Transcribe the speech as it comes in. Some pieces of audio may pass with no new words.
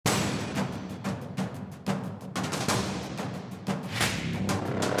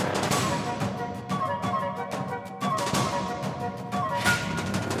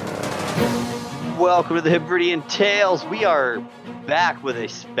Welcome to the Hebridean Tales. We are back with a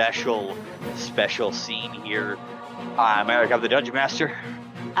special scene here. I'm Eric, I'm the Dungeon Master.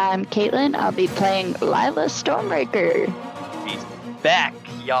 I'm Caitlin. I'll be playing Lila Stormbreaker. He's back,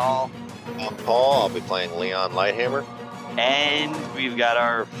 y'all. I'm Paul. I'll be playing Leon Lighthammer. And we've got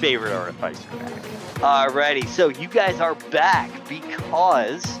our favorite artificer back. Alrighty, so you guys are back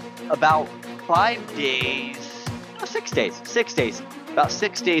because about 6 days, about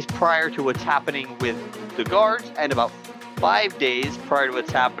 6 days prior to what's happening with the guards, and about 5 days prior to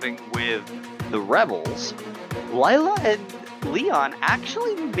what's happening with the rebels, Lila and Leon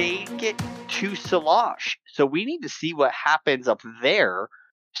actually make it to Salash. So we need to see what happens up there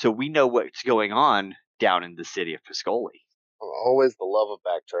so we know what's going on down in the city of Piscoli. Always the love of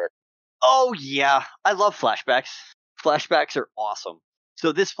backtrack. Oh, yeah. I love flashbacks. Flashbacks are awesome.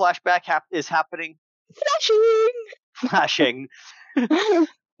 So this flashback is happening. Flashing. Flashing,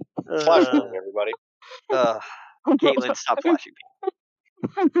 everybody. Caitlin, stop flashing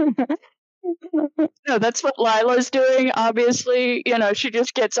people. No, that's what Lila's doing. Obviously, she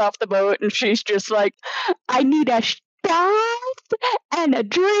just gets off the boat and she's just like, I need a staff and a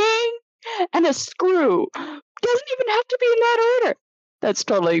drink and a screw. Doesn't even have to be in that order. That's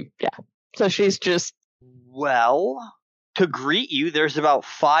totally, yeah. So she's just... Well, to greet you, there's about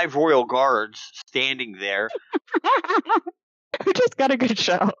 5 royal guards standing there. We just got a good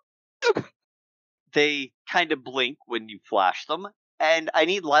show. They kind of blink when you flash them. And I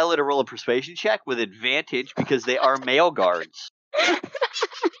need Lila to roll a persuasion check with advantage because they are male guards.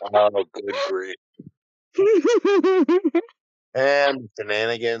 Oh, good grief. And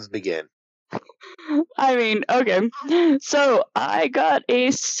shenanigans begin. I mean, okay. So I got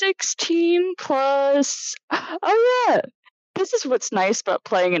a 16 plus... Oh, yeah. This is what's nice about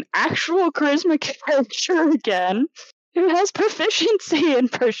playing an actual charisma character again, who has proficiency in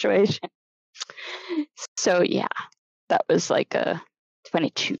persuasion. So, yeah. That was like a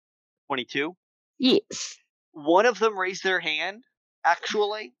 22. 22? Yes. One of them raised their hand,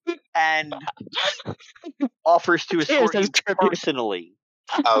 actually, and offers to escort you personally.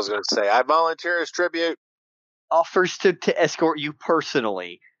 I was going to say, I volunteer as tribute. Offers to escort you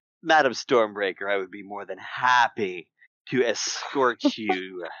personally. Madam Stormbreaker, I would be more than happy to escort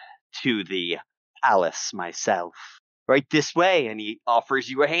you to the palace myself. Right this way, and he offers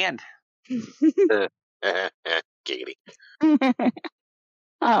you a hand. Giggity.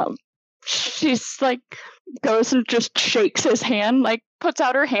 She's like, goes and just shakes his hand, like puts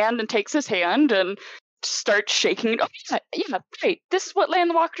out her hand and takes his hand and starts shaking it. Oh, yeah, right. This is what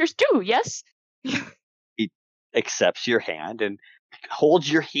landwalkers do, yes? He accepts your hand and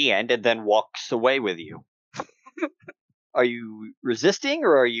holds your hand and then walks away with you. Are you resisting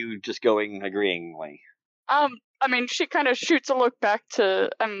or are you just going agreeingly? I mean, she kind of shoots a look back to,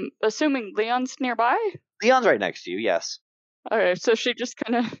 I'm assuming Leon's nearby? Leon's right next to you, yes. Okay, so she just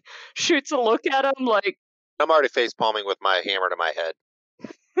kind of shoots a look at him like... I'm already face palming with my hammer to my head.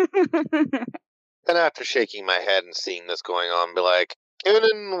 And after shaking my head and seeing this going on, be like,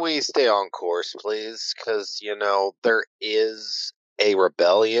 can we stay on course, please? Because, there is a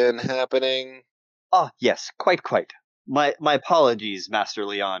rebellion happening. Oh, yes, quite. My apologies, Master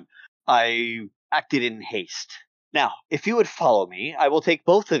Leon. I acted in haste. Now, if you would follow me, I will take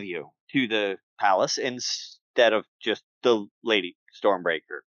both of you to the palace instead of just the Lady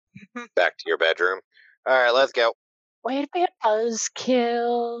Stormbreaker. Back to your bedroom. All right, let's go. Wait a bit,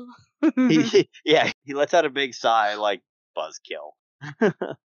 buzzkill. He lets out a big sigh like buzzkill.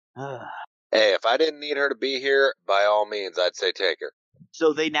 Hey, if I didn't need her to be here, by all means, I'd say take her.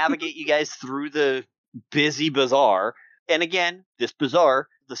 So they navigate you guys through the busy bazaar. And again, this bazaar,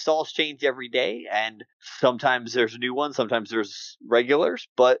 the stalls change every day, and sometimes there's a new one, sometimes there's regulars,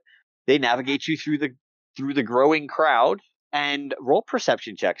 but they navigate you through the growing crowd. And roll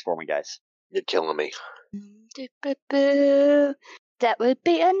perception checks for me, guys. You're killing me. That would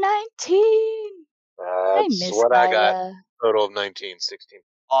be a 19. That's what I got. Total of 19, 16.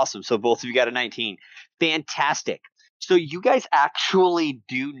 Awesome. So both of you got a 19. Fantastic. So you guys actually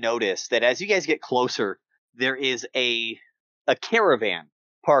do notice that as you guys get closer, there is a caravan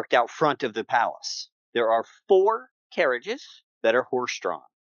parked out front of the palace. There are 4 carriages that are horse-drawn.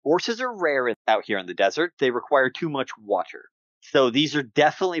 Horses are rare out here in the desert. They require too much water. So these are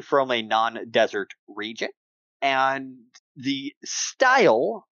definitely from a non-desert region. And the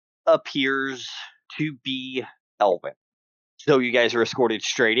style appears to be elven. So you guys are escorted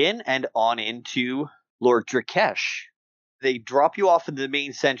straight in and on into Lord Drakesh. They drop you off in the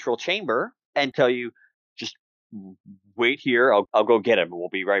main central chamber and tell you, just wait here. I'll go get him. We'll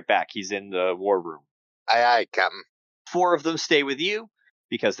be right back. He's in the war room. Aye, Captain. 4 of them stay with you.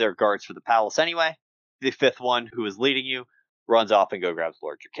 because they're guards for the palace anyway. The fifth one, who is leading you, runs off and grabs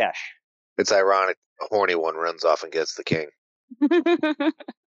Lord Drakesh. It's ironic. A horny one runs off and gets the king.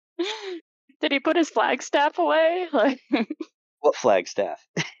 Did he put his flagstaff away? Like, What flagstaff?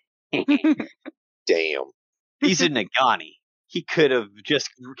 Damn. He's a Nagani. He could have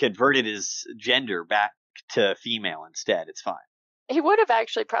just converted his gender back to female instead. It's fine. he would have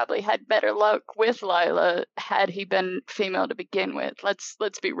actually probably had better luck with Lila had he been female to begin with. Let's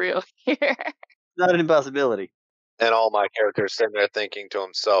be real here. Not an impossibility. And all my characters sitting there thinking to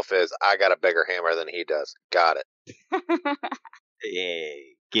himself is, I got a bigger hammer than he does. Got it.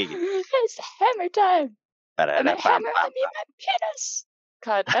 Yay. Giggity. It's hammer time. And my hammer, I mean my penis.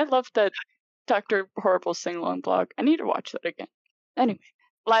 God, I love that Dr. Horrible sing-along blog. I need to watch that again. Anyway,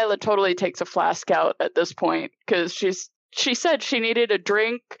 Lila totally takes a flask out at this point because she said she needed a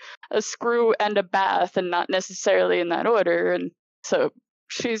drink, a screw, and a bath, and not necessarily in that order. And so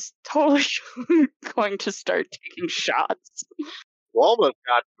she's totally going to start taking shots. You almost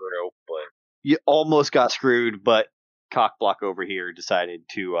got through, but You almost got screwed, but Cockblock over here decided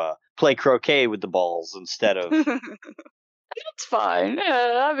to play croquet with the balls instead of... It's fine.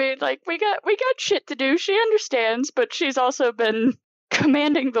 I mean, like, we got shit to do. She understands, but she's also been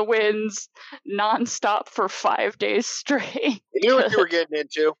commanding the winds nonstop for 5 days straight. you knew what you were getting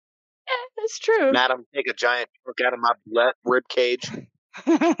into. Yeah, that's true. Madam, take a giant chunk out of my rib cage.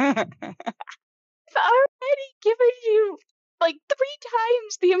 I've already given you like 3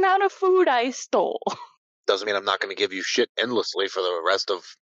 times the amount of food I stole. Doesn't mean I'm not going to give you shit endlessly for the rest of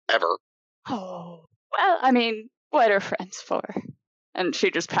ever. Oh, well, I mean, what are friends for? And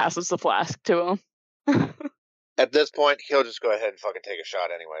she just passes the flask to him. At this point, he'll just go ahead and fucking take a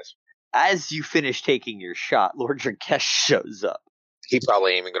shot anyways. As you finish taking your shot, Lord Drakesh shows up. He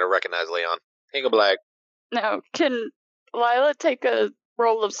probably ain't even going to recognize Leon. He gonna be like, Now, can Lila take a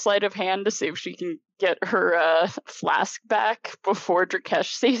roll of sleight of hand to see if she can get her flask back before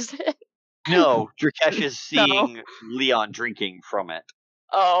Drakesh sees it? No, Drakesh is No. seeing Leon drinking from it.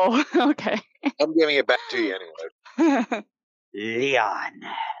 Oh, okay. I'm giving it back to you anyway. Leon,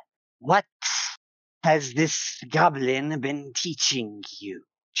 what has this goblin been teaching you?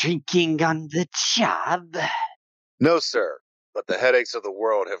 Drinking on the job? No, sir. But the headaches of the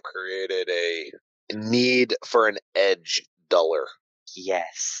world have created a need for an edge duller.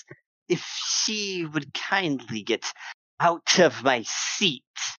 Yes. If she would kindly get out of my seat,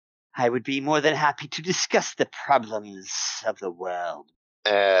 I would be more than happy to discuss the problems of the world.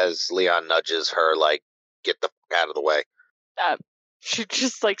 As Leon nudges her, like, get the fuck out of the way. She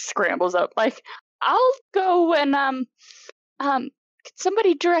just like scrambles up. Like, I'll go and could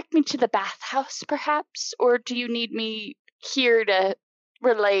somebody direct me to the bathhouse, perhaps, or do you need me here to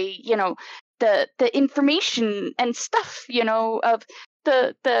relay, the information and stuff, of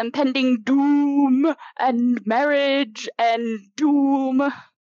the impending doom and marriage and doom?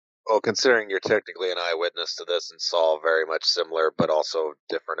 Well, considering you're technically an eyewitness to this and saw very much similar but also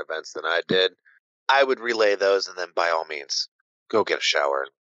different events than I did, I would relay those and then by all means, go get a shower.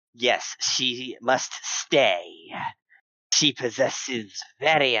 Yes, she must stay. She possesses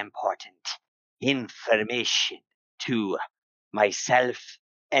very important information to myself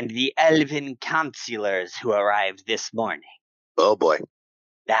and the elven counselors who arrived this morning. Oh boy.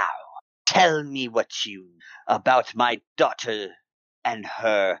 Now, tell me what you about my daughter and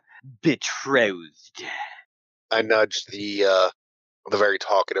her betrothed. I nudged the very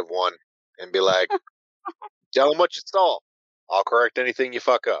talkative one and be like, tell him what you saw. I'll correct anything you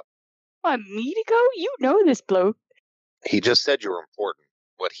fuck up. Want me to go? You know this bloke. He just said you were important.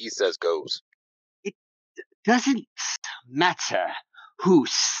 What he says goes. Doesn't matter who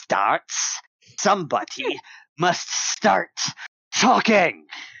starts. Somebody must start talking.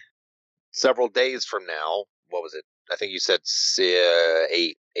 Several days from now, what was it? I think you said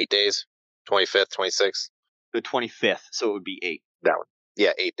 8 days? 25th, 26th? The 25th, so it would be 8. That one.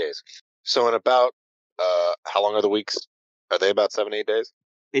 Yeah, 8 days. So in about, how long are the weeks? Are they about 7, 8 days?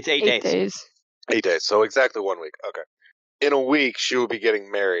 It's 8 8 days. days. 8 days. So exactly 1 week. Okay. In a week, she will be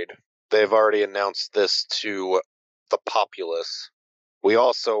getting married. They've already announced this to the populace. We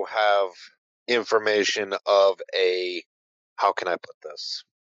also have information of a, how can I put this?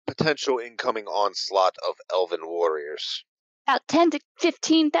 Potential incoming onslaught of elven warriors. About 10 to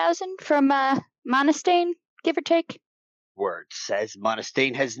 15,000 from Monastane, give or take. Word says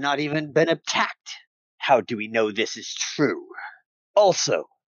Monastane has not even been attacked. How do we know this is true? Also,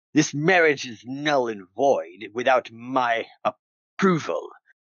 this marriage is null and void without my approval.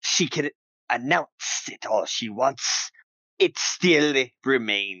 She can announce it all she wants. It still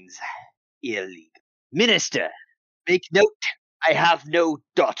remains illegal. Minister, make note I have no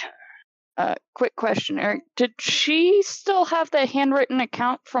daughter. Quick question, Eric. Did she still have the handwritten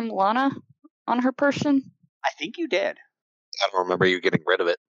account from Lana on her person? I think you did. I don't remember you getting rid of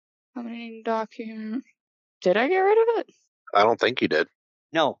it. How many documents? Did I get rid of it? I don't think you did.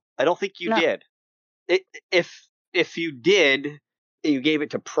 No, I don't think you No. did. If you did, you gave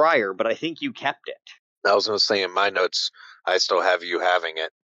it to Pryor, but I think you kept it. I was going to say in my notes, I still have you having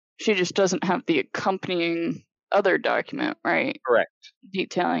it. She just doesn't have the accompanying other document, right? Correct.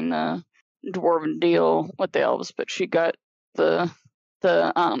 Detailing the dwarven deal with the elves, but she got the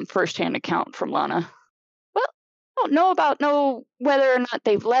first-hand account from Lana. Well, I don't know whether or not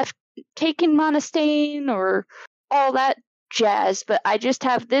they've taken Monastein or all that jazz, but I just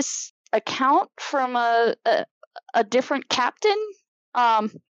have this account from a different captain,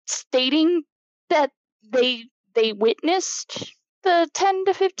 stating that they witnessed the 10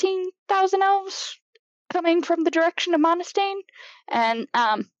 to 15,000 elves coming from the direction of Monastein, and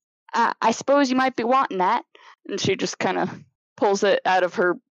I suppose you might be wanting that. And she just kind of pulls it out of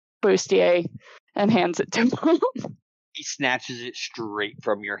her bustier and hands it to him. He snatches it straight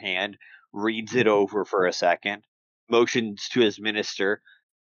from your hand, reads it over for a second, motions to his minister,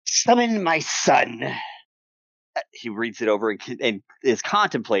 "Summon my son." He reads it over and is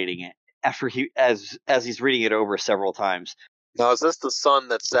contemplating it after as he's reading it over several times. Now, is this the son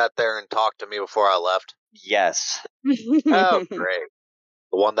that sat there and talked to me before I left? Yes. Oh, great.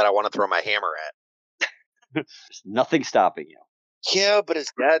 The one that I want to throw my hammer at. There's nothing stopping you. Yeah, but his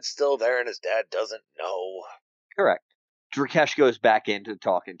dad's still there and his dad doesn't know. Correct. Drakesh goes back into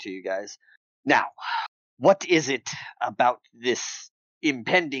talking to you guys. Now, what is it about this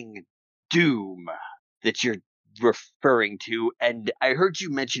impending doom that you're referring to? And I heard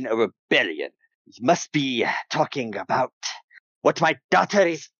you mention a rebellion. You must be talking about what my daughter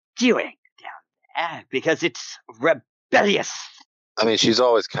is doing down there, because it's rebellious. I mean, she's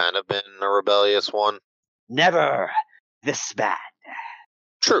always kind of been a rebellious one. Never this bad.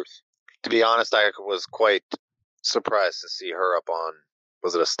 Truth. To be honest, I was quite surprised to see her up on,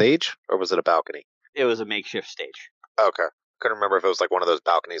 was it a stage or was it a balcony? It was a makeshift stage. Okay. Couldn't remember if it was like one of those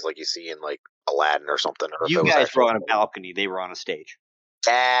balconies like you see in like Aladdin or something. Or if You it was guys actually... were on a balcony. They were on a stage.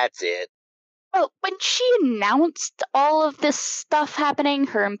 That's it. Well, when she announced all of this stuff happening,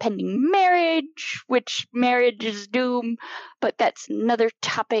 her impending marriage, which marriage is doom, but that's another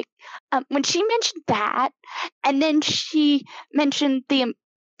topic. When she mentioned that, and then she mentioned the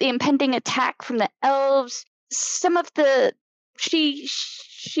impending attack from the elves, some of the she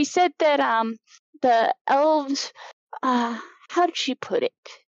said that the elves, how did she put it?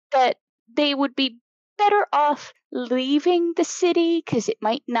 That they would be better off leaving the city because it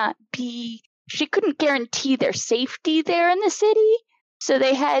might not be. She couldn't guarantee their safety there in the city, so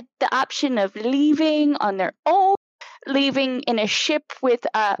they had the option of leaving on their own, leaving in a ship with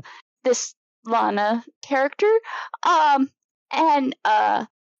this Lana character, and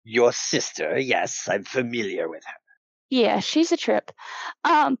Your sister, yes, I'm familiar with her. Yeah, she's a trip.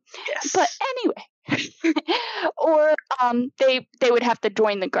 Yes. But anyway, or they would have to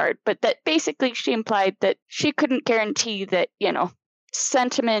join the guard, but that basically she implied that she couldn't guarantee that,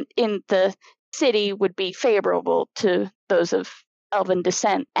 sentiment in the city would be favorable to those of elven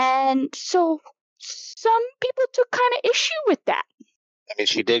descent. And so some people took kind of issue with that. I mean,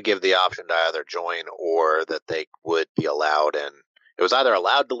 she did give the option to either join or that they would be allowed, and it was either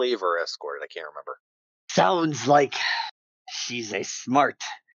allowed to leave or escorted. I can't remember. Sounds like she's a smart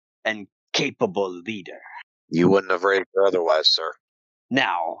and capable leader. You wouldn't have raised her otherwise, sir.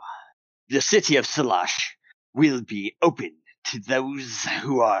 Now, the city of Salash will be open to those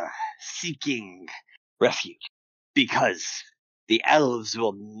who are seeking refuge, because the elves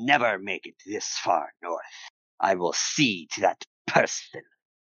will never make it this far north. I will see to that person.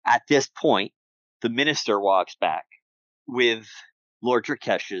 At this point, the minister walks back with Lord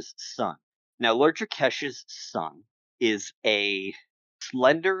Drakesh's son. Now, Lord Drakesh's son is a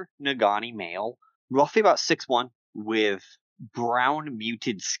slender Nagani male, roughly about 6'1", with brown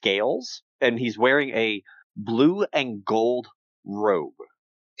muted scales, and he's wearing a blue and gold robe.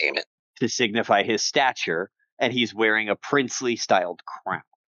 Damn it. To signify his stature, and he's wearing a princely styled crown.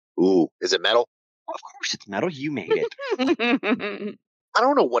 Ooh, is it metal? Of course it's metal, you made it. I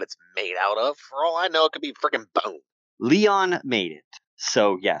don't know what it's made out of. For all I know, it could be freaking bone. Leon made it.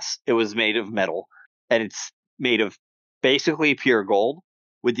 So yes, it was made of metal, and it's made of basically pure gold,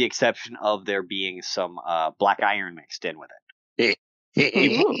 with the exception of there being some black iron mixed in with it.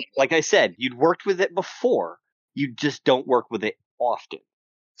 Like I said, you'd worked with it before. You just don't work with it often.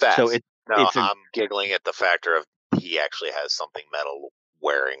 Fast. So I'm giggling at the factor of he actually has something metal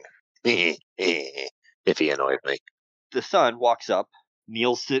wearing. If he annoys me. the son walks up,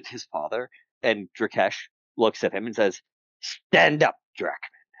 kneels to his father, and Drakesh looks at him and says, "Stand up, Drakman.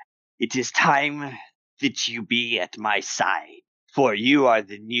 It is time that you be at my side, for you are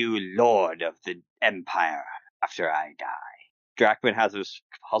the new lord of the Empire after I die." Drakman has this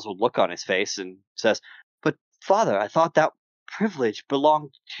puzzled look on his face and says, "But, father, I thought that privilege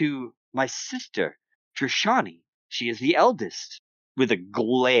belonged to my sister, Trishani. She is the eldest." With a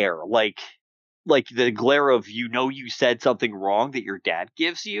glare, like the glare of you said something wrong that your dad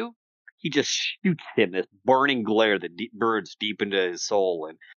gives you. He just shoots him this burning glare that burns deep into his soul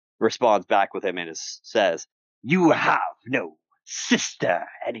and responds back with him and says, "You have no sister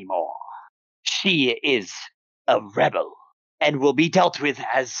anymore. She is a rebel and will be dealt with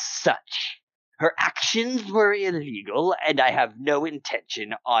as such. Her actions were illegal, and I have no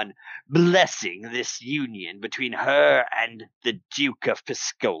intention on blessing this union between her and the Duke of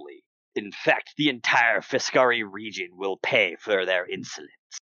Piscoli. In fact, the entire Fiscari region will pay for their insolence."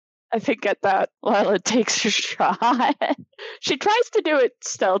 I think at that, Lila takes a shot. She tries to do it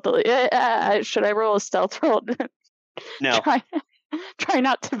stealthily. Should I roll a stealth roll? No. Try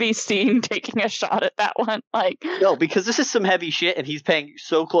not to be seen taking a shot at that one. No, because this is some heavy shit, and he's paying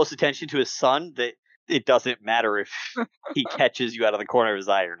so close attention to his son that it doesn't matter if he catches you out of the corner of his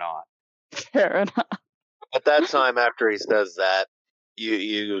eye or not. Fair enough. At that time, after he says that,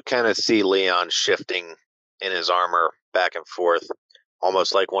 you kind of see Leon shifting in his armor back and forth,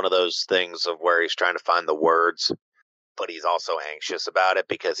 almost like one of those things of where he's trying to find the words, but he's also anxious about it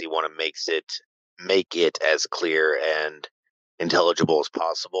because he want to make it as clear and intelligible as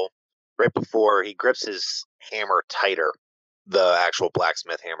possible. Right before he grips his hammer tighter, the actual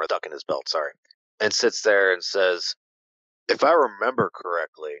blacksmith hammer stuck in his belt, and sits there and says, "If I remember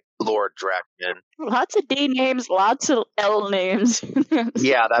correctly, Lord Drakman." Lots of D names, lots of L names.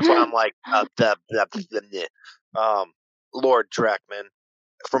 Yeah, that's what I'm like. Lord Drakman,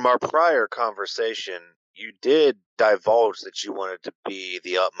 from our prior conversation, you did divulge that you wanted to be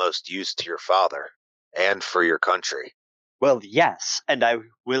the utmost use to your father and for your country. Well, yes, and I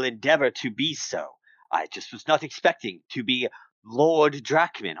will endeavor to be so. I just was not expecting to be Lord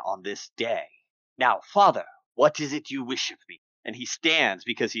Drakman on this day. Now, father, what is it you wish of me? And he stands,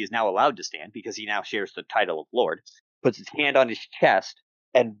 because he is now allowed to stand, because he now shares the title of Lord, puts his hand on his chest,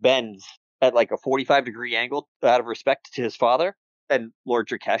 and bends at like a 45-degree angle out of respect to his father. And Lord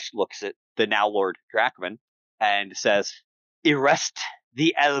Drakesh looks at the now Lord Drakman and says, "Arrest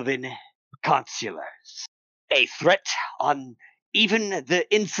the elven consulars. A threat on even the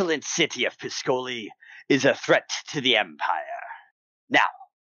insolent city of Piscoli is a threat to the Empire. Now,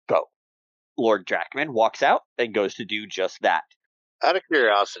 go." Lord Drakman walks out and goes to do just that. Out of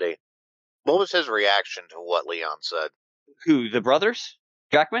curiosity, what was his reaction to what Leon said? Who, the brothers?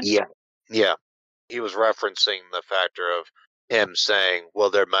 Drakman? Yeah. He was referencing the factor of him saying, well,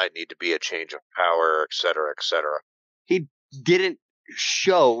 there might need to be a change of power, etc., etc. He didn't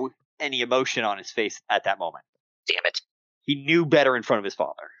show any emotion on his face at that moment. Damn it. He knew better in front of his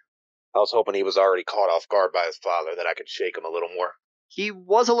father. I was hoping he was already caught off guard by his father, that I could shake him a little more. He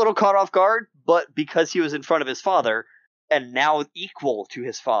was a little caught off guard, but because he was in front of his father, and now equal to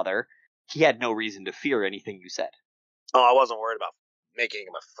his father, he had no reason to fear anything you said. Oh, I wasn't worried about making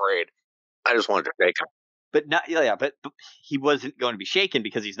him afraid. I just wanted to shake him. But he wasn't going to be shaken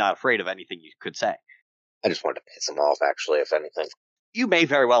because he's not afraid of anything you could say. I just wanted to piss him off, actually, if anything. You may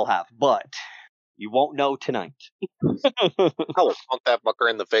very well have, but you won't know tonight. I will punk that fucker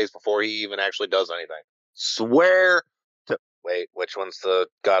in the face before he even actually does anything. Swear to... Wait, which one's the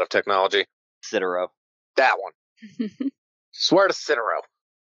god of technology? Citero. That one. Swear to Citero.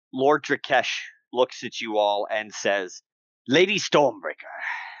 Lord Drakesh looks at you all and says, "Lady Stormbreaker,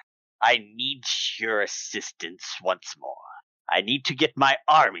 I need your assistance once more. I need to get my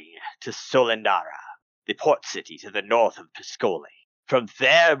army to Solendara, the port city to the north of Piscoli. From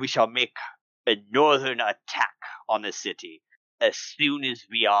there we shall make a northern attack on the city as soon as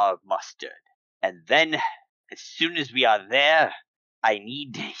we are mustered. And then, as soon as we are there, I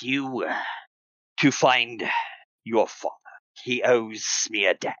need you to find your father. He owes me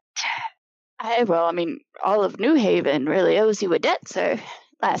a debt." All of New Haven really owes you a debt, sir.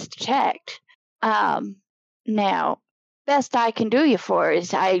 Last checked. Now, best I can do you for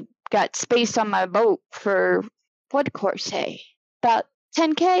is I got space on my boat for, what course say? About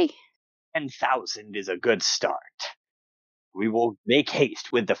 10K? 10,000 is a good start. We will make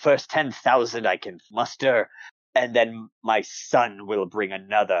haste with the first 10,000 I can muster, and then my son will bring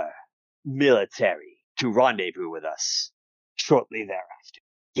another military to rendezvous with us shortly thereafter.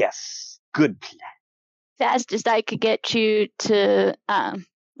 Yes, good plan. Fast as I could get you to,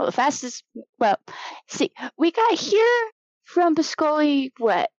 Well, the fastest. Well, see, we got here from Piscoli,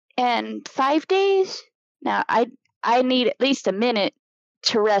 in 5 days? Now, I need at least a minute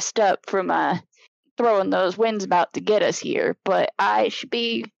to rest up from throwing those winds about to get us here, but I should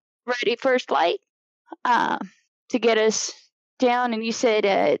be ready first light to get us down. And you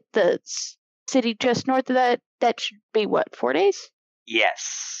said the city just north of that should be what, 4 days?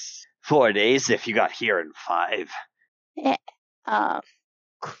 Yes. 4 days if you got here in 5.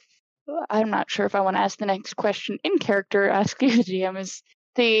 I'm not sure if I want to ask the next question in character. Ask you, the GM, is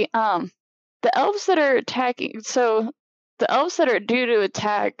the elves that are attacking. So the elves that are due to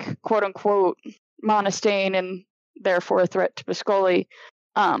attack, quote unquote, Monastane and therefore a threat to Piscoli,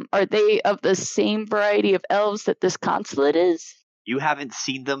 are they of the same variety of elves that this consulate is? You haven't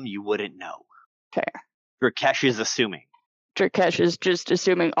seen them, you wouldn't know. Fair. Rakesh is assuming. Rakesh is just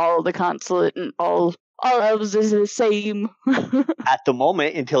assuming all the consulate and all elves is the same. At the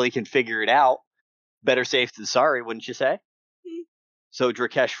moment, until he can figure it out, better safe than sorry, wouldn't you say? So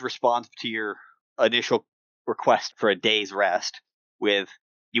Drakesh responds to your initial request for a day's rest with,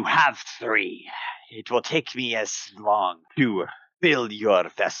 "You have 3. It will take me as long to fill your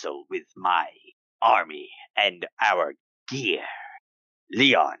vessel with my army and our gear.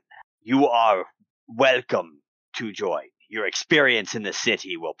 Leon, you are welcome to join. Your experience in the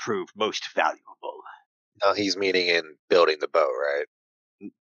city will prove most valuable." No, he's meaning in building the boat,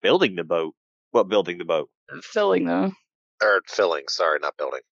 right? Building the boat? What building the boat? Filling them. Or filling, sorry, not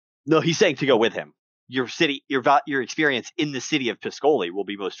building. No, he's saying to go with him. Your experience in the city of Piscoli will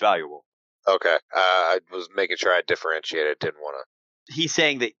be most valuable. Okay, I was making sure I differentiated, didn't want to. He's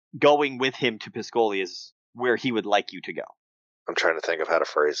saying that going with him to Piscoli is where he would like you to go. I'm trying to think of how to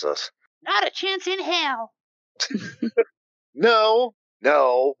phrase this. Not a chance in hell. No,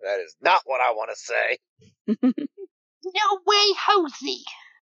 that is not what I want to say. No way, Hosey.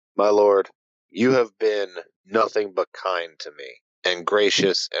 My lord, you have been nothing but kind to me, and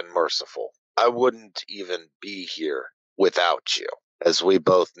gracious and merciful. I wouldn't even be here without you, as we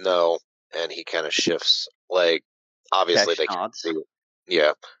both know. And he kind of shifts, like, obviously they can't see it.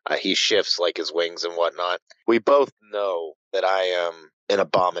 Yeah, he shifts like his wings and whatnot. We both know that I am an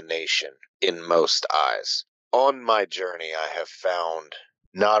abomination in most eyes. On my journey, I have found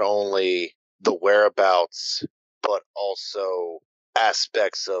not only the whereabouts, but also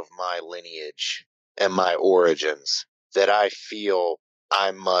aspects of my lineage and my origins that I feel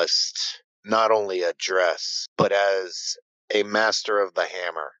I must not only address, but as a master of the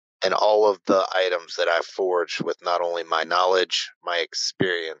hammer and all of the items that I've forged with not only my knowledge, my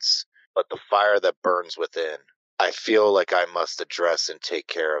experience, but the fire that burns within, I feel like I must address and take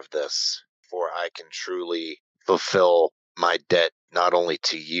care of this, for I can truly fulfill my debt not only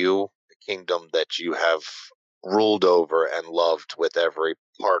to you, the kingdom that you have ruled over and loved with every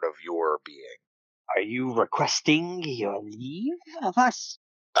part of your being. Are you requesting your leave of us?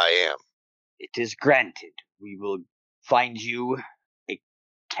 I am. It is granted. We will find you a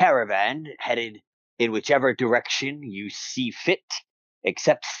caravan headed in whichever direction you see fit,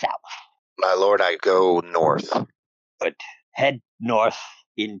 except south. My lord, I go north. But head north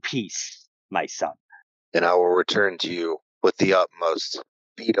in peace, my son. And I will return to you with the utmost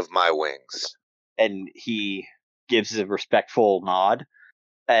speed of my wings. And he gives a respectful nod,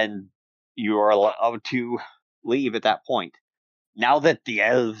 and you are allowed to leave at that point. Now that the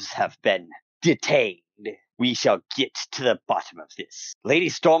elves have been detained, we shall get to the bottom of this. Lady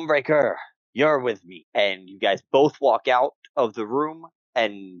Stormbreaker, you're with me. And you guys both walk out of the room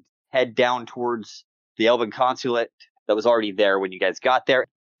and head down towards the Elven Consulate that was already there when you guys got there.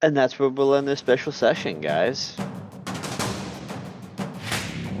 And that's where we'll end this special session, guys.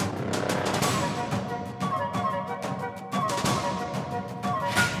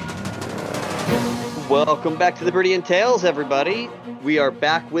 Welcome back to the Viridian Tales, everybody. We are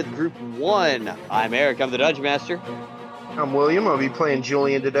back with Group 1. I'm Eric, I'm the Dungeon Master. I'm William, I'll be playing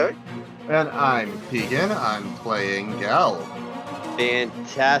Julian today. And I'm Pegan, I'm playing Gal.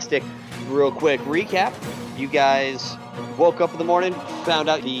 Fantastic. Real quick recap. You guys woke up in the morning, found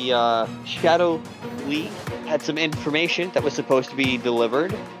out the Shadow League had some information that was supposed to be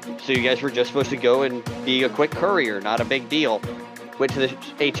delivered. So you guys were just supposed to go and be a quick courier, not a big deal. Went to the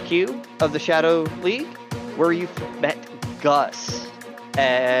HQ of the Shadow League, where you met Gus,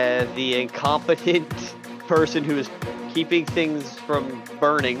 the incompetent person who was keeping things from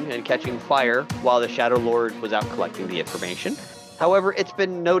burning and catching fire while the Shadow Lord was out collecting the information. However, it's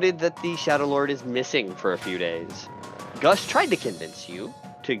been noted that the Shadow Lord is missing for a few days. Gus tried to convince you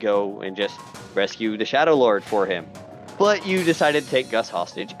to go and just rescue the Shadow Lord for him, but you decided to take Gus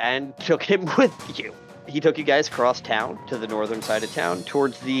hostage and took him with you. he took you guys across town to the northern side of town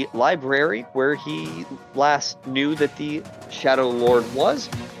towards the library where he last knew that the Shadow Lord was.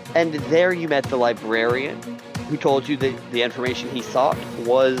 And there you met the librarian who told you that the information he sought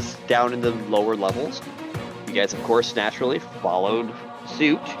was down in the lower levels. You guys, of course, naturally followed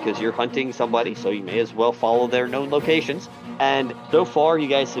suit because you're hunting somebody, so you may as well follow their known locations. And so far, you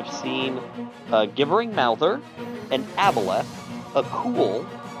guys have seen a Givering Mouther, an Aboleth, a Cool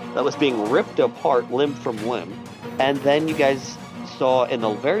that was being ripped apart limb from limb, and then you guys saw in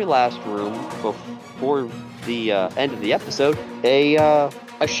the very last room before the end of the episode a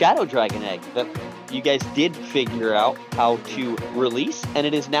Shadow Dragon egg that you guys did figure out how to release, and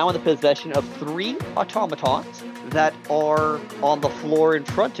it is now in the possession of 3 automatons that are on the floor in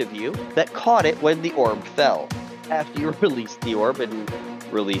front of you that caught it when the orb fell after you released the orb and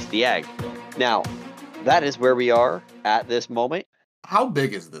released the egg. Now, that is where we are at this moment. How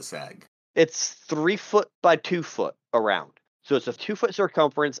big is this egg? It's 3 foot by 2 foot around. So it's a 2 foot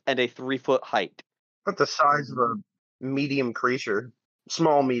circumference and a 3 foot height. About the size of a medium creature.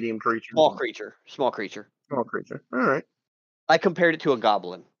 Small, medium creature. Small creature. Small creature. Small creature. All right. I compared it to a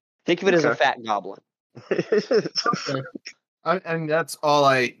goblin. Think of it as a Okay. fat goblin. Okay. And that's all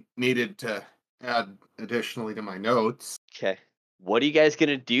I needed to add additionally to my notes. Okay. What are you guys going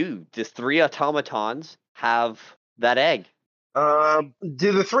to do? Does 3 automatons have that egg?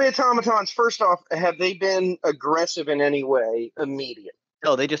 Do the 3 automatons, first off, have they been aggressive in any way immediate?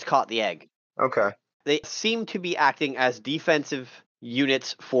 No, they just caught the egg. Okay. They seem to be acting as defensive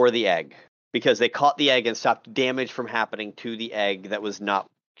units for the egg because they caught the egg and stopped damage from happening to the egg that was not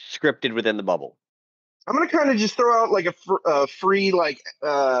scripted within the bubble. I'm going to kind of just throw out like a free, like,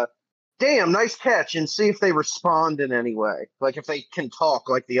 damn, nice catch, and see if they respond in any way. Like if they can talk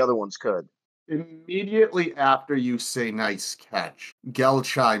like the other ones could. Immediately after you say nice catch, Gel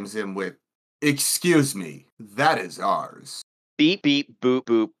chimes in with, "Excuse me, that is ours." Beep, beep, boop,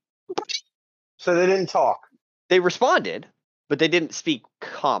 boop. So they didn't talk. They responded, but they didn't speak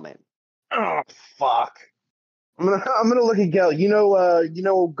common. Oh, fuck. I'm gonna look at Gel. You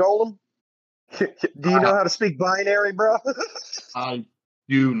know Golem? Do you know how to speak binary, bro? I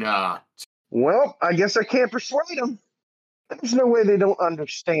do not. Well, I guess I can't persuade them. There's no way they don't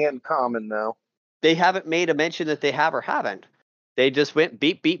understand common now. They haven't made a mention that they have or haven't. They just went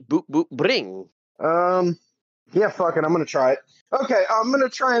beep, beep, boop, boop, bring. Yeah, fuck it. I'm gonna try it. Okay, I'm gonna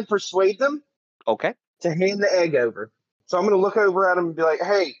try and persuade them Okay. to hand the egg over. So I'm gonna look over at them and be like,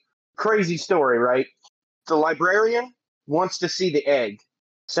 "Hey, crazy story, right? The librarian wants to see the egg.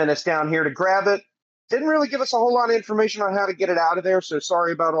 Sent us down here to grab it. Didn't really give us a whole lot of information on how to get it out of there, so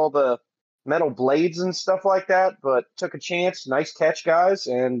sorry about all the metal blades and stuff like that, but took a chance. Nice catch, guys.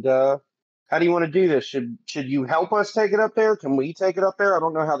 And how do you want to do this? Should you help us take it up there? Can we take it up there? I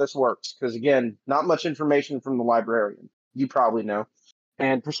don't know how this works, because again, not much information from the librarian. You probably know.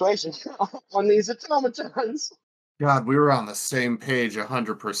 And persuasion on these automatons. God, we were on the same page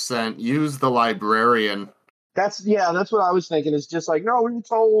 100%. Use the librarian. That's what I was thinking. It's just like, no, we were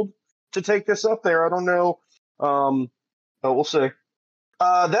told to take this up there. I don't know. But we'll see.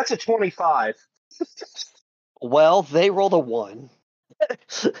 That's a 25. Well, they rolled a 1.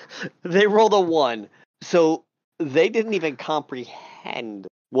 They rolled a 1. So they didn't even comprehend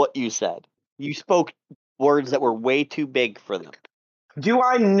what you said. You spoke words that were way too big for them. Do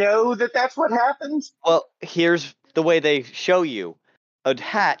I know that that's what happens? Well, here's the way they show you. A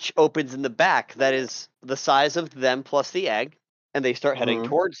hatch opens in the back that is the size of them plus the egg, and they start heading Mhm.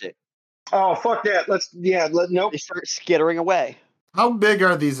 towards it. Oh, fuck that. Nope. They start skittering away. How big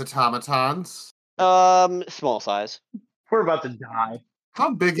are these automatons? Small size. We're about to die.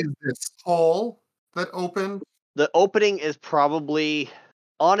 How big is this hole that opened? The opening is probably,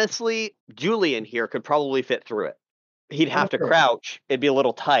 honestly, Julian here could probably fit through it. He'd have to Okay. crouch. It'd be a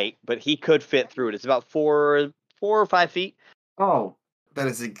little tight, but he could fit through it. It's about 4 or 5 feet. Oh, that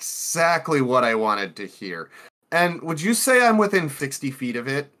is exactly what I wanted to hear. And would you say I'm within 60 feet of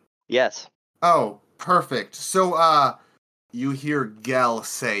it? Yes. Oh, perfect. So, you hear Gel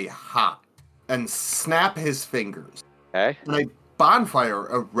say hot and snap his fingers. Okay. And a bonfire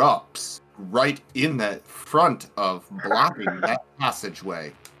erupts right in the front of blocking that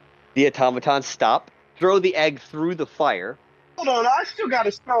passageway. The automatons stop, throw the egg through the fire. Hold on, I still got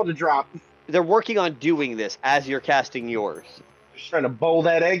a spell to drop. They're working on doing this as you're casting yours. Just trying to bowl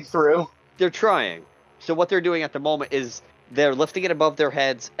that egg through. They're trying. So what they're doing at the moment is they're lifting it above their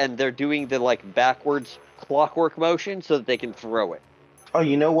heads and they're doing the backwards clockwork motion so that they can throw it. Oh,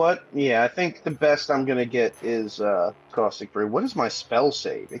 you know what? Yeah, I think the best I'm gonna get is Caustic Brew. What is my spell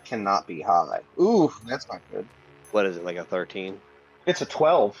save? It cannot be high. Ooh, that's not good. What is it, like a 13? It's a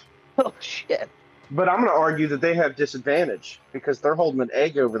 12. Oh, shit. But I'm going to argue that they have disadvantage because they're holding an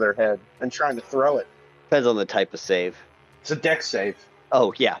egg over their head and trying to throw it. Depends on the type of save. It's a dex save.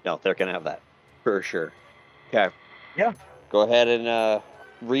 Oh, yeah. No, they're going to have that. For sure. Okay. Yeah. Go ahead and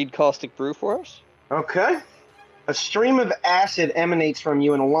read Caustic Brew for us. Okay. A stream of acid emanates from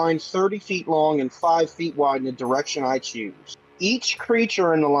you in a line 30 feet long and 5 feet wide in the direction I choose. Each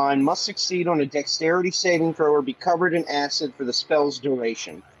creature in the line must succeed on a dexterity saving throw or be covered in acid for the spell's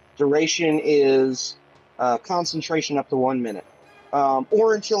duration. Duration is concentration up to 1 minute.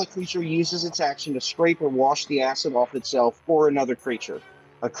 Or until a creature uses its action to scrape or wash the acid off itself or another creature.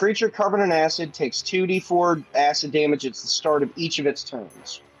 A creature covered in acid takes 2d4 acid damage at the start of each of its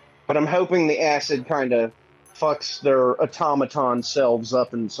turns. But I'm hoping the acid kind of fucks their automaton selves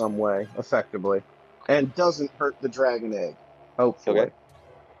up in some way, effectively. And doesn't hurt the dragon egg, hopefully.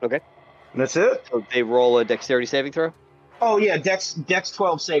 Okay. And that's it? So they roll a dexterity saving throw? Oh, yeah, Dex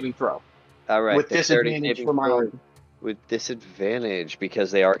 12 saving throw. All right. With dexterity disadvantage saving for my throw own. with disadvantage because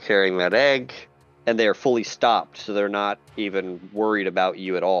they are carrying that egg and they are fully stopped, so they're not even worried about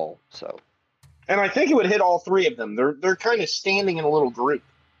you at all. So And I think it would hit all three of them. They're kind of standing in a little group.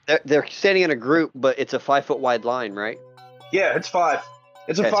 they're standing in a group, but it's a 5 foot wide line, right? Yeah, it's 5.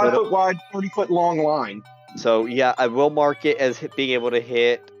 It's a Okay, so 5 foot wide, 30 foot long line. So yeah, I will mark it as being able to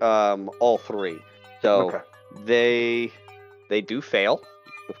hit all three. So Okay. they do fail,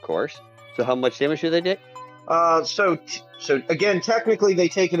 of course. So how much damage do they do? So again, technically they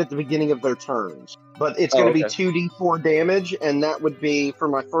take it at the beginning of their turns, but it's going to be 2d4 damage, and that would be for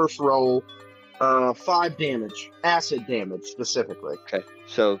my first roll, 5 damage, acid damage specifically. Okay,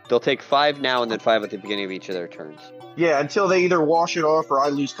 so they'll take 5 now and then 5 at the beginning of each of their turns. Yeah, until they either wash it off or I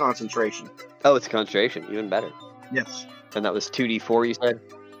lose concentration. Oh, it's concentration, even better. Yes. And that was 2d4, you said?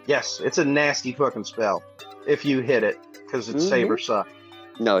 Yes, it's a nasty fucking spell if you hit it, because it's Saber Suck.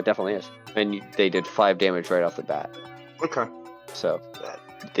 No, it definitely is. And they did 5 damage right off the bat. Okay. So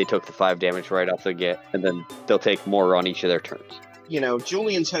they took the 5 damage right off the get, and then they'll take more on each of their turns. You know,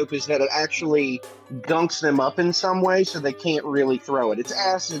 Julian's hope is that it actually gunks them up in some way so they can't really throw it. It's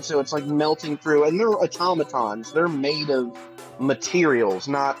acid, so it's like melting through, and they're automatons. They're made of materials,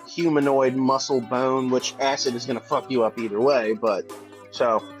 not humanoid muscle bone, which acid is going to fuck you up either way, but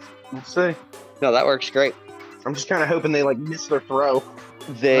so we'll see. No, that works great. I'm just kind of hoping they like miss their throw.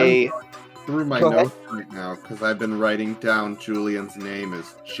 They Through my Go ahead. notes right now because I've been writing down Julian's name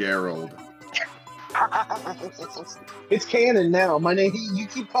as Gerald. It's canon now. My name, you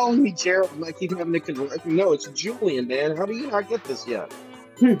keep calling me Gerald, and I keep having to correct you. No, it's Julian, man. How do you not get this yet?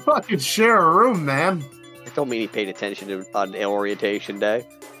 We fucking share a room, man. I told me he paid attention to, on orientation day.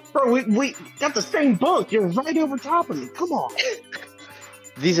 Bro, we got the same book. You're right over top of me. Come on.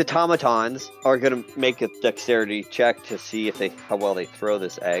 These automatons are going to make a dexterity check to see if how well they throw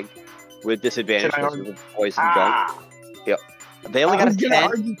this egg with disadvantage Should I because of the poison gunk. Yep. They only I got a was gonna 10.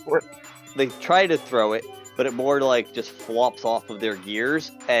 argue for it. They try to throw it, but it more like just flops off of their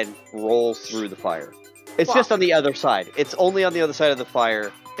gears and rolls through the fire. It's just on the other side. It's only on the other side of the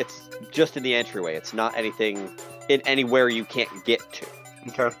fire. It's just in the entryway. It's not anything in anywhere you can't get to.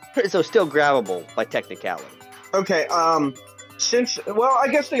 Okay. So still grabbable by technicality. Okay, well, I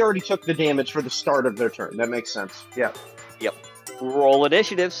guess they already took the damage for the start of their turn. That makes sense. Yeah. Roll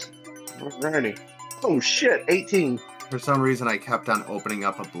initiatives. Alrighty. Oh shit, 18. For some reason, I kept on opening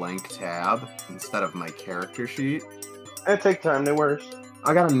up a blank tab instead of my character sheet. That take time, no worries.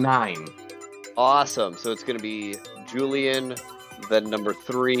 I got a 9. Awesome. So it's going to be Julian, then number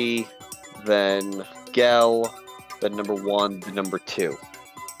 3, then Gel, then number 1, then number 2.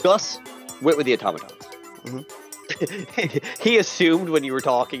 Gus went with the automatons. He assumed when you were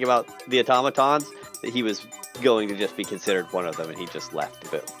talking about the automatons that he was going to just be considered one of them, and he just left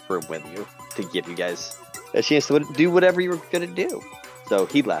the room with you to give you guys a chance to do whatever you were going to do. So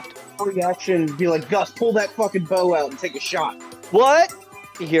he left. Reaction, be like, Gus, pull that fucking bow out and take a shot. What?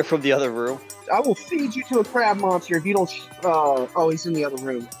 You hear from the other room. I will feed you to a crab monster if you don't. Oh, he's in the other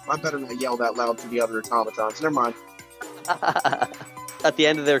room. I better not yell that loud to the other automatons. Never mind. At the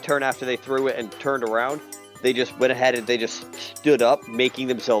end of their turn, after they threw it and turned around, they just went ahead and they just stood up, making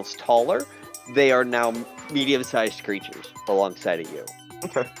themselves taller. They are now medium-sized creatures alongside of you.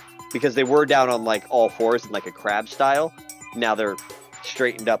 Okay. Because they were down on like all fours in like a crab style. Now they're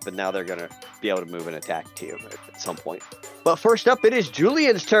straightened up, and now they're gonna be able to move and attack to you at some point. But first up, it is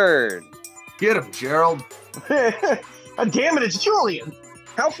Julian's turn. Get him, Gerald. Damn it, it's Julian.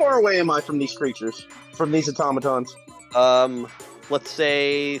 How far away am I from these creatures? From these automatons? Let's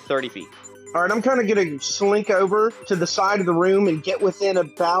say 30 feet. All right, I'm kind of going to slink over to the side of the room and get within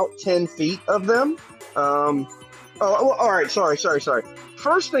about 10 feet of them. All right, sorry.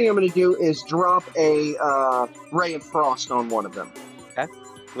 First thing I'm going to do is drop a Ray of Frost on one of them.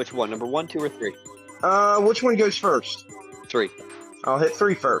 Which one? Number 1, 2, or 3? Which one goes first? 3. I'll hit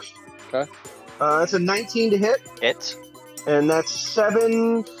 3 first. Okay. That's a 19 to hit, Hits. and that's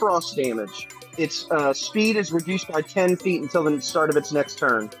 7 frost damage. Its speed is reduced by 10 feet until the start of its next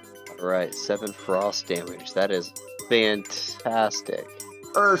turn. All right, 7 frost damage. That is fantastic.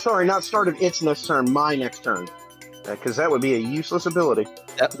 Or, sorry, not start of its next turn, my next turn. Because that would be a useless ability.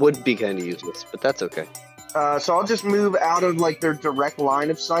 That would be kind of useless, but that's okay. So I'll just move out of like their direct line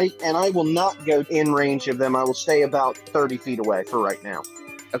of sight, and I will not go in range of them. I will stay about 30 feet away for right now.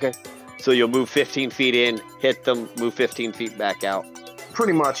 Okay. So you'll move 15 feet in, hit them, move 15 feet back out.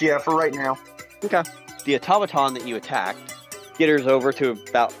 Pretty much, yeah, for right now. Okay. The automaton that you attacked skitters over to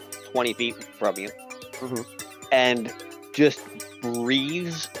about 20 feet from you, and just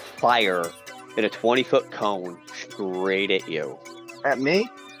breathes fire in a 20-foot cone straight at you. At me?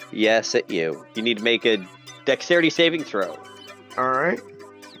 Yes, at you. You need to make a dexterity saving throw. All right.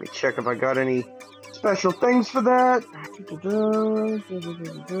 Let me check if I got any special things for that.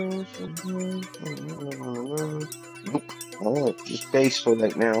 Nope. Oh, just base for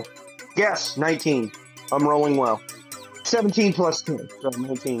right now. Yes, 19. I'm rolling well. 17 plus 10, so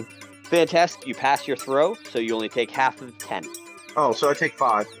 19. Fantastic. You pass your throw, so you only take half of 10. Oh, so I take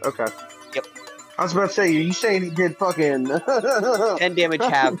 5. Okay. Yep. I was about to say, are you saying it did fucking... 10 damage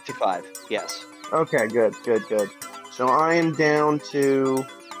halved to 5. Yes. Okay, good. So I am down to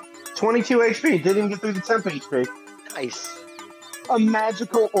 22 HP. Didn't even get through the temp HP. Nice. A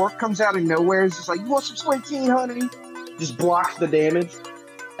magical orc comes out of nowhere. It's just like, you want some sweet tea, honey? Just blocks the damage.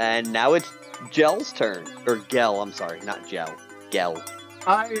 And now it's Gel's turn. Or Gel, I'm sorry. Not Gel. Gel.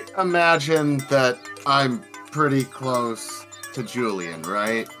 I imagine that I'm pretty close to Julian,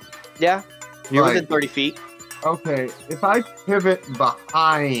 right? Yeah. You're Right. within 30 feet. Okay, if I pivot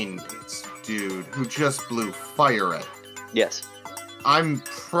behind this dude who just blew fire at, Yes. I'm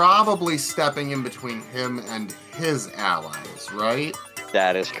probably stepping in between him and his allies, right?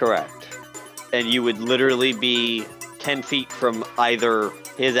 That is correct. And you would literally be 10 feet from either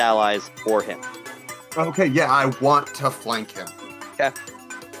his allies or him. Okay, yeah, I want to flank him. Okay.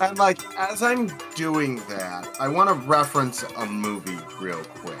 And, like, as I'm doing that, I want to reference a movie real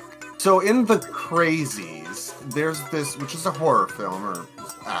quick. So in The Crazies, there's this, which is a horror film, or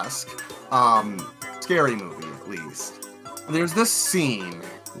esque, scary movie at least. There's this scene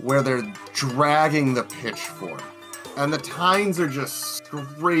where they're dragging the pitchfork, and the tines are just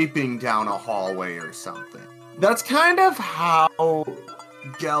scraping down a hallway or something. That's kind of how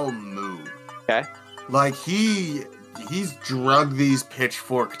Gel moved. Okay. Like, he's drugged these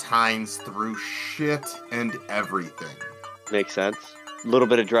pitchfork tines through shit and everything. Makes sense. A little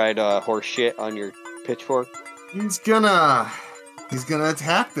bit of dried horse shit on your pitchfork. He's gonna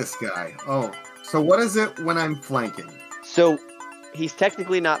attack this guy. Oh, so what is it when I'm flanking? So he's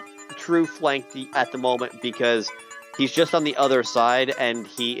technically not true flanked at the moment because he's just on the other side and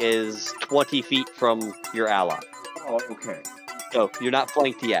he is 20 feet from your ally. Oh, okay. So you're not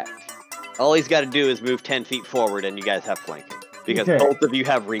flanked yet. All he's got to do is move 10 feet forward and you guys have flanking. Because Okay. both of you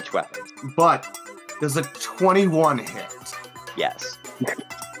have reach weapons. But does a 21 hit? Yes.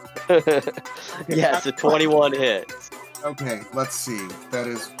 Yes, a 21 hits. Okay, let's see. That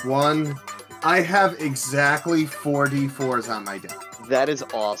is one. I have exactly 4 d4s on my deck. That is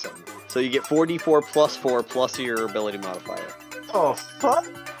awesome. So you get 4d4 plus 4 plus your ability modifier. Oh, fuck?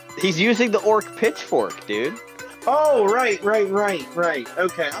 He's using the orc pitchfork, dude. Oh, right.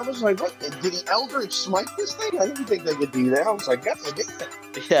 Okay, I was like, what? Did the Eldritch smite this thing? I didn't think they could do that. I was like, that's a good thing.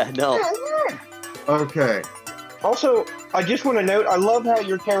 Yeah, no. Yeah. Okay. Also, I just want to note, I love how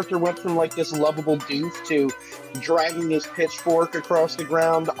your character went from like this lovable doof to dragging his pitchfork across the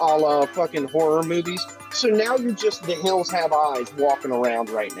ground a la fucking horror movies. So now you're just the hills have eyes walking around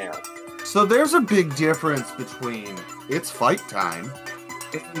right now. So there's a big difference between it's fight time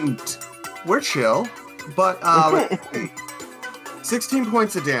and we're chill, but let's see. 16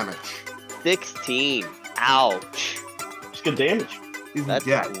 points of damage. 16. Ouch. It's good damage. He's That's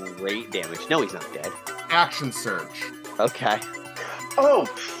dead. great damage. No, he's not dead. Action surge. Okay. Oh,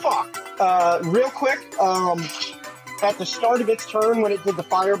 fuck. Real quick, at the start of its turn, when it did the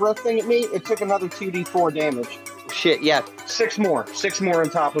fire breath thing at me, it took another 2d4 damage. Shit, yeah. 6 more. 6 more on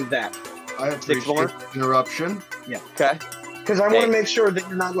top of that. I Six more? appreciate the interruption. Okay. Because I want Hey. to make sure that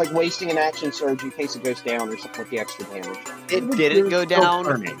you're not like wasting an action surge in case it goes down or something with the extra damage. It didn't go down,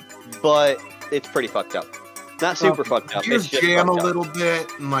 Turning. but it's pretty fucked up. Not super fucked up. Here's It's just jam a fucked up. little bit,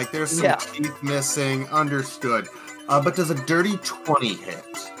 and like there's some Yeah. teeth missing. Understood. But does a dirty 20 hit?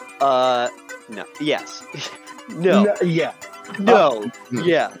 No. Yes. No. Yeah. No.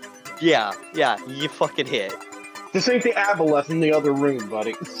 Yeah. You fucking hit. This ain't the Aboleth in the other room,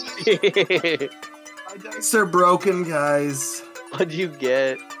 buddy. My dice are broken, guys. What'd you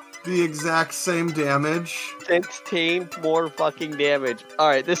get? The exact same damage. 16 more fucking damage.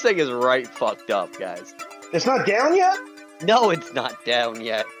 Alright, this thing is right fucked up, guys. It's not down yet? No, it's not down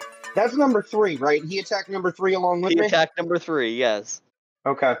yet. That's number 3, right? He attacked number 3 along with He me? attacked number 3, yes.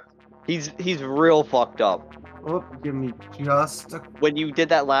 Okay. He's real fucked up. Oh, give me just a... When you did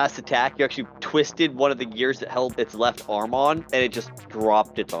that last attack, you actually twisted one of the gears that held its left arm on, and it just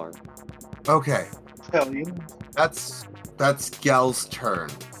dropped its arm. Okay, Tell you. that's Gel's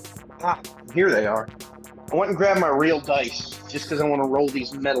turn. Ah, here they are. I went and grabbed my real dice, just because I want to roll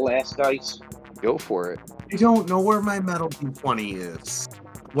these metal-ass dice. Go for it. I don't know where my metal d20 is.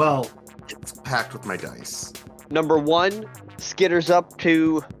 Well, it's packed with my dice. Number 1 skitters up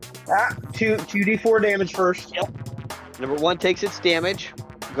to... 2d4 damage first. Yep. Number 1 takes its damage.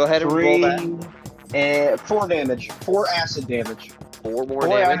 Go ahead and 3 roll that. and 4 damage. 4 acid damage. 4 more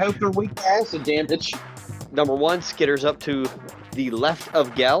Boy, I damage. hope they're weak to acid damage. Number 1 skitters up to the left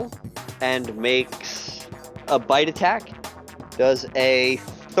of Gel and makes a bite attack. Does a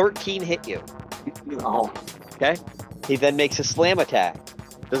 13 hit you? Oh. Okay. He then makes a slam attack.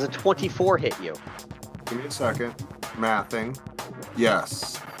 Does a 24 hit you? Give me a second. Mathing.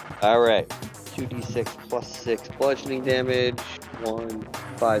 Yes. Alright. 2d6 plus 6 bludgeoning damage. 1,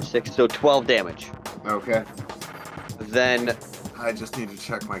 5, 6. So 12 damage. Okay. Then I just need to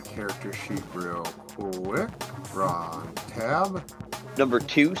check my character sheet real quick. Wrong tab. number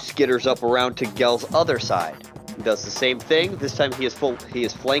 2 skitters up around to Gel's other side. He does the same thing. This time he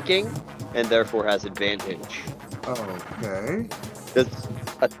is flanking and therefore has advantage. Okay. Does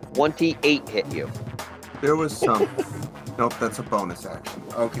a 28 hit you? There was some... Nope, that's a bonus action.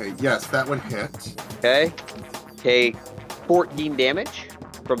 Okay, yes, that would hit. Okay. Take 14 damage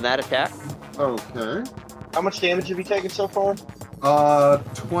from that attack. Okay. How much damage have you taken so far?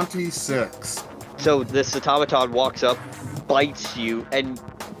 26. So this automaton walks up, bites you, and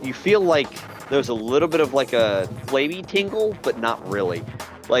you feel like there's a little bit of like a flamey tingle, but not really.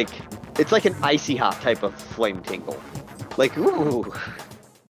 Like, it's like an icy hot type of flame tingle. Like, ooh.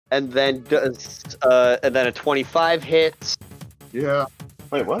 And then a 25 hits. Yeah.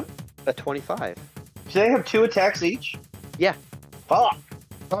 Wait, what? A 25. Do they have 2 attacks each? Yeah. Fuck.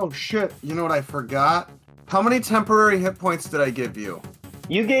 Oh shit, you know what I forgot? How many temporary hit points did I give you?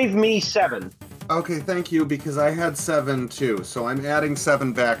 You gave me 7. Okay, thank you, because I had 7 too, so I'm adding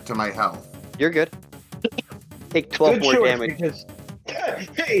 7 back to my health. You're good. Take 12 Good more choice, damage. because...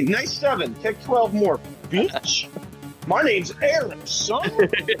 Hey, nice 7. Take 12 more, bitch. My name's Eric, son.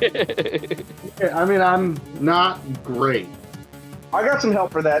 I mean, I'm not great. I got some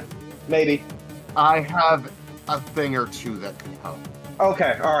help for that. Maybe. I have a thing or two that can help.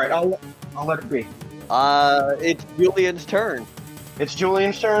 Okay, alright. I'll let it be. It's Julian's turn. It's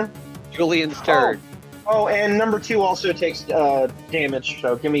Julian's turn. Julian's turn. Oh, and number 2 also takes damage,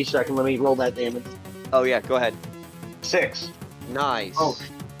 so give me a second. Let me roll that damage. Oh yeah, go ahead. 6. Nice. Oh,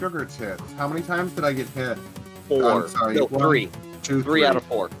 sugar tits. How many times did I get hit? 4. I'm sorry, No, 1, 3. 2, 3 out of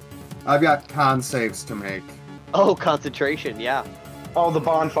 4. I've got con saves to make. Oh, concentration, yeah. Oh, the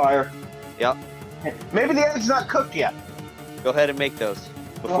bonfire. Yep. Maybe the egg's not cooked yet. Go ahead and make those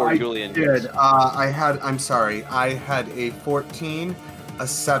before I Julian did. goes. I had a 14, a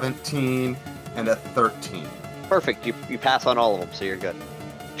 17, and a 13. Perfect. You pass on all of them, so you're good.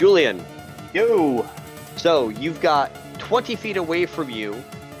 Julian, Yo. so you've got 20 feet away from you.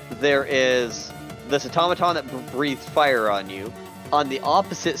 There is this automaton that breathes fire on you. On the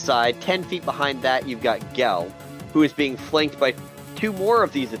opposite side, 10 feet behind that, you've got Gel, who is being flanked by 2 more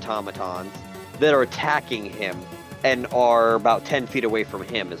of these automatons that are attacking him and are about 10 feet away from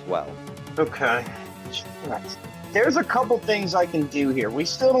him as well. Okay. There's a couple things I can do here. We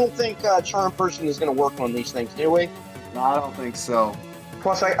still don't think Charm Person is going to work on these things, do we? No, I don't think so.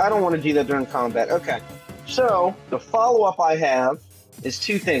 Plus, I don't want to do that during combat. Okay. So, the follow-up I have is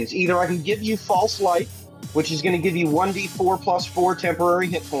 2 things. Either I can give you False Light, which is going to give you 1d4 plus 4 temporary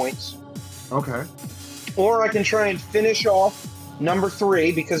hit points, Okay. or I can try and finish off number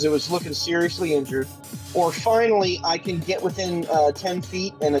 3 because it was looking seriously injured, or finally, I can get within 10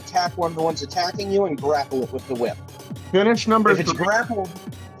 feet and attack one of the ones attacking you and grapple it with the whip. Finish number If it's 3. grappled,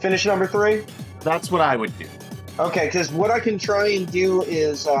 finish number 3? That's what I would do. Okay, because what I can try and do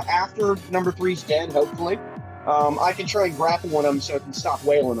is, after number 3's dead, hopefully, I can try and grapple one of them so it can stop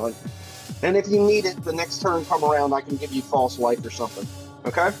wailing on you. And if you need it, the next turn come around, I can give you False Life or something.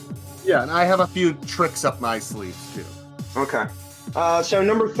 Okay? Yeah, and I have a few tricks up my sleeves, too. Okay. So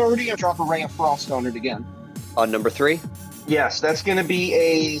number 30, I drop a Ray of Frost on it again. On number 3? Yes, that's going to be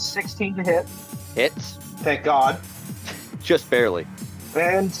a 16 to hit. Hits. Thank God. Just barely.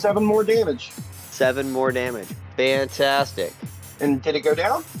 And 7 more damage. 7 more damage. Fantastic. And did it go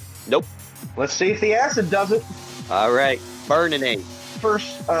down? Nope. Let's see if the acid does it. All right. Burninate.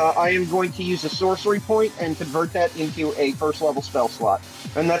 First, I am going to use a sorcery point and convert that into a first level spell slot.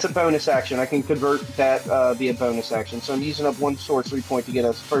 And that's a bonus action. I can convert that via bonus action. So I'm using up 1 sorcery point to get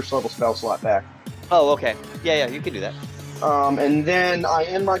a first level spell slot back. Oh, okay. Yeah, you can do that. And then I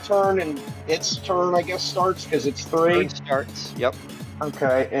end my turn, and its turn, I guess, starts because it's 3. Turn starts. Yep.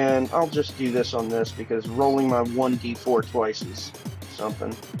 Okay, and I'll just do this on this because rolling my 1d4 twice is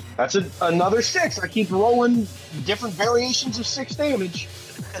something. That's another 6. I keep rolling different variations of 6 damage.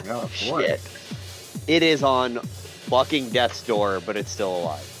 Oh, boy. Shit. It is on fucking death's door, but it's still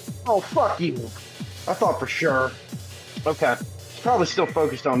alive. Oh, fuck you. I thought for sure. Okay. It's probably still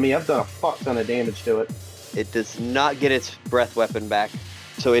focused on me. I've done a fuck ton of damage to it. It does not get its breath weapon back,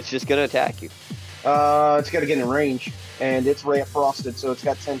 so it's just gonna attack you. It's got to get in range, and it's Ray of Frosted, so it's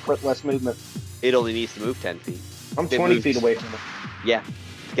got 10 foot less movement. It only needs to move 10 feet. I'm It 20 moves. feet away from it. Yeah,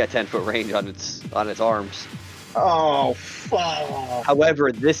 it's got 10-foot range on its arms. Oh, fuck.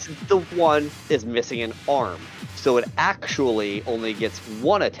 However, this is the one is missing an arm, so it actually only gets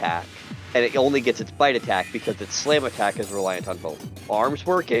 1 attack, and it only gets its bite attack because its slam attack is reliant on both arms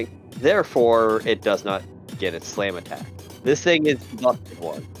working. Therefore, it does not get its slam attack. This thing is the busted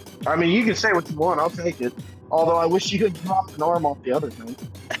one. I mean, you can say what you want. I'll take it. Although I wish you could drop an arm off the other thing.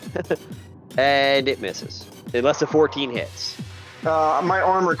 And it misses. Unless a 14 hits. My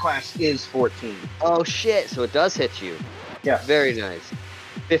armor class is 14. Oh shit, so it does hit you. Yeah. Very nice.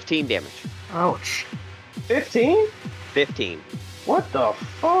 15 damage. Ouch. 15? 15. What the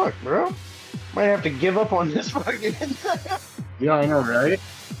fuck, bro? Might have to give up on this fucking... Yeah, I know, right?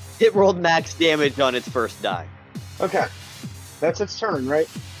 It rolled max damage on its first die. Okay. That's its turn, right?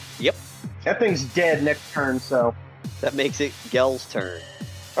 Yep. That thing's dead next turn, so... That makes it Gel's turn.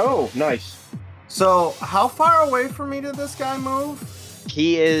 Oh, nice. So, how far away from me did this guy move?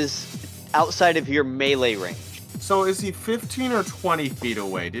 He is outside of your melee range. So, is he 15 or 20 feet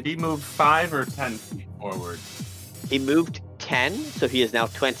away? Did he move 5 or 10 feet forward? He moved 10, so he is now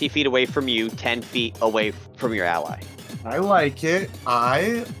 20 feet away from you, 10 feet away from your ally. I like it.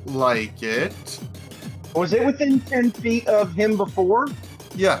 I like it. Was it within 10 feet of him before?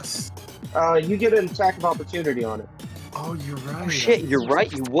 Yes. You get an attack of opportunity on it. Oh, you're right. Oh shit, you're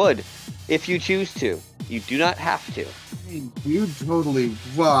right, you would. If you choose to. You do not have to. You totally.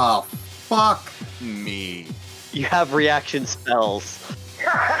 Wow. Fuck me. You have reaction spells.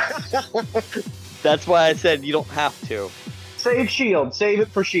 That's why I said you don't have to. Save shield. Save it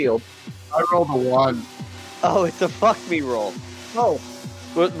for shield. I rolled a 1. Oh, it's a fuck me roll. Oh.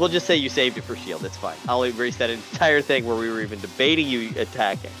 We'll just say you saved it for shield. It's fine. I'll erase that entire thing where we were even debating you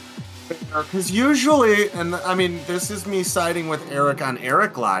attacking. Because usually, and I mean, this is me siding with Eric on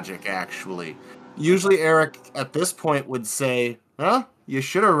Eric logic, actually. Usually, Eric at this point would say, huh? You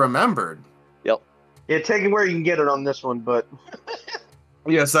should have remembered. Yep. Yeah, take it where you can get it on this one, but...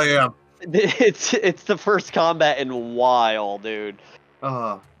 Yes, I am. It's the first combat in a while, dude.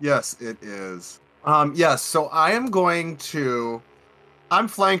 Yes, it is. Yes, so I am going to... I'm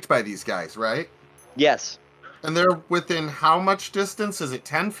flanked by these guys, right? Yes. And they're within how much distance? Is it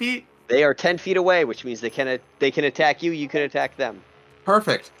 10 feet? They are 10 feet away, which means they can attack you, you can attack them.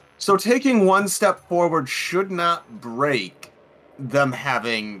 Perfect. So taking 1 step forward should not break them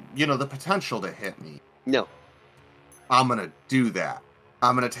having, the potential to hit me. No. I'm going to do that.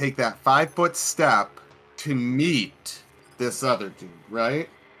 I'm going to take that 5-foot step to meet this other dude, right?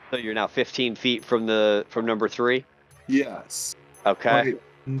 So you're now 15 feet from number 3? Yes. Okay. Wait,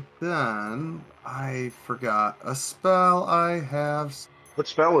 and then I forgot a spell I have. What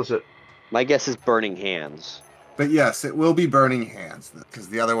spell is it? My guess is Burning Hands. But yes, it will be Burning Hands, because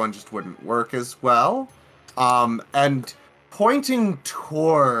the other one just wouldn't work as well. And pointing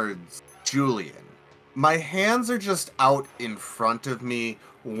towards Julian, my hands are just out in front of me,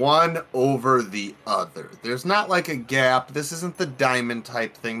 one over the other. There's not like a gap. This isn't the diamond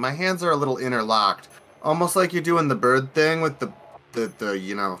type thing. My hands are a little interlocked, almost like you're doing the bird thing with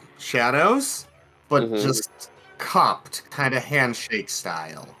the shadows, but just cupped, kind of handshake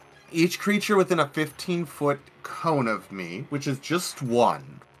style. Each creature within a 15-foot cone of me, which is just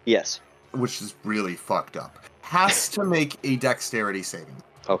one, Yes. which is really fucked up, has to make a dexterity saving.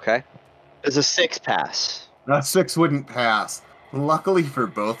 Okay. There's a 6 pass. That 6 wouldn't pass. Luckily for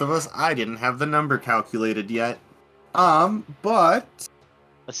both of us, I didn't have the number calculated yet. But...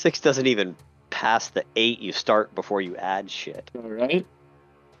 A 6 doesn't even pass the 8 you start before you add shit. Alright.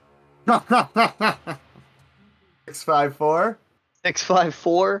 654.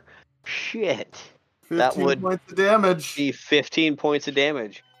 654. Shit. 15 That would points of damage. be 15 points of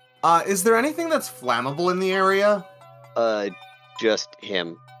damage. Is there anything that's flammable in the area? Just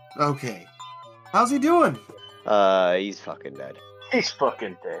him. Okay. How's he doing? He's fucking dead. He's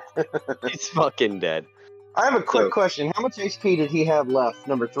fucking dead. He's fucking dead. I have a quick So- question. How much HP did he have left?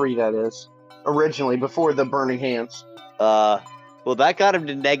 Number 3, that is. Originally, before the burning hands. Well, that got him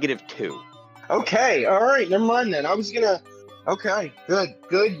to -2. Okay, all right, never mind then. I was gonna. Okay,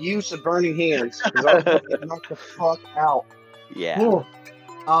 good use of burning hands. 'Cause I was gonna get knocked the fuck out. Yeah. Cool.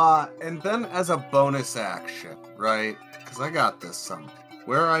 And then as a bonus action, right? Because I got this some.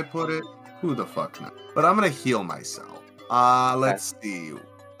 Where I put it, who the fuck knows? But I'm gonna heal myself. Let's see.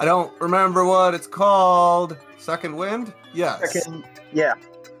 I don't remember what it's called. Second wind? Yes. Second, yeah.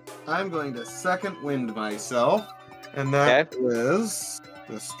 I'm going to second wind myself. And that is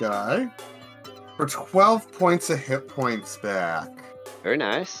this guy. For 12 points of hit points back. Very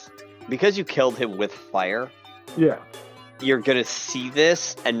nice. Because you killed him with fire, Yeah. you're gonna see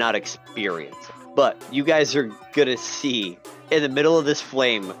this and not experience it. But you guys are gonna see, in the middle of this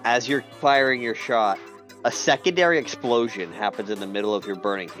flame, as you're firing your shot, a secondary explosion happens in the middle of your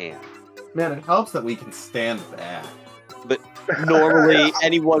burning hand. Man, it helps that we can stand back. Normally,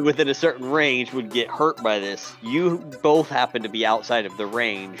 anyone within a certain range would get hurt by this. You both happen to be outside of the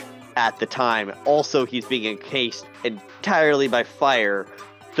range at the time. Also, he's being encased entirely by fire,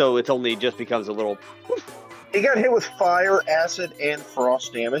 so it's only just becomes a little... He got hit with fire, acid, and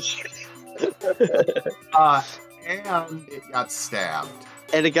frost damage. And it got stabbed.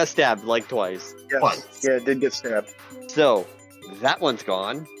 And it got stabbed, like, twice. Yes. What? Yeah, it did get stabbed. So, that one's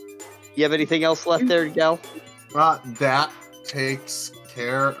gone. You have anything else left there, Gal? That takes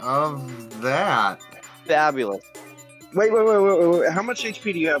care of that. Fabulous. Wait. How much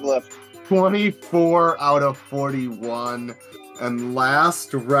HP do you have left? 24 out of 41. And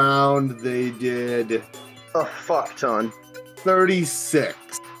last round they did A fuck ton. 36.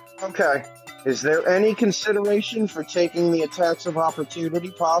 Okay. Is there any consideration for taking the attacks of opportunity,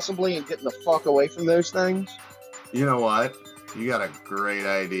 possibly, and getting the fuck away from those things? You know what? You got a great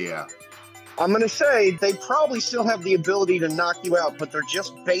idea. I'm gonna say they probably still have the ability to knock you out, but they're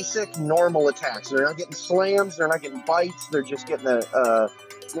just basic, normal attacks. They're not getting slams, they're not getting bites, they're just getting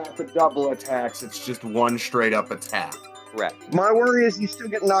It's not the double attacks, it's just one straight up attack. Correct. My worry is you still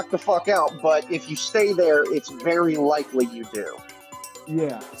get knocked the fuck out, but if you stay there, it's very likely you do.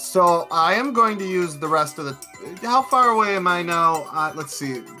 Yeah. So I am going to use the rest of the. How far away am I now? Let's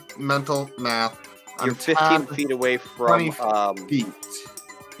see. Mental math. You're I'm 15 10 feet away from, 20 feet.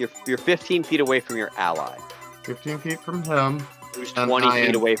 You're 15 feet away from your ally, 15 feet from him. who's And 20 I feet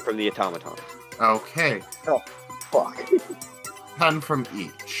am- away from the automaton. Okay. Fuck. 10 from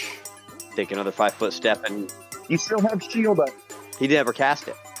each. Take another 5-foot step, and You still have shield up. he never cast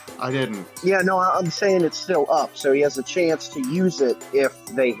it. I didn't. Yeah, no, I'm saying it's still up, so he has a chance to use it if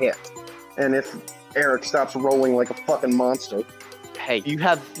they hit. And if Eric stops rolling like a fucking monster. Hey, you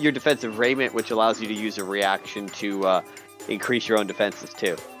have your defensive raiment, which allows you to use a reaction to increase your own defenses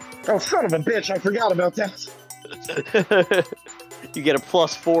too. Oh, son of a bitch, I forgot about that. You get a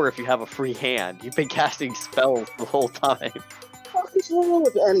 +4 if you have a free hand. You've been casting spells the whole time. Fuck is wrong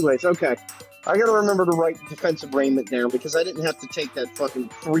with it? Anyways, okay. I gotta remember to write defensive raiment down because I didn't have to take that fucking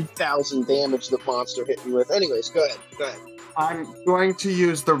 3,000 damage that monster hit me with. Anyways, go ahead. I'm going to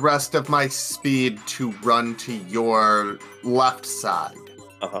use the rest of my speed to run to your left side.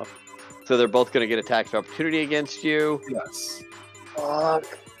 Uh-huh. So they're both going to get attacks of opportunity against you. Yes. Fuck.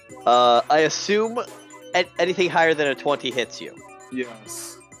 I assume anything higher than a 20 hits you.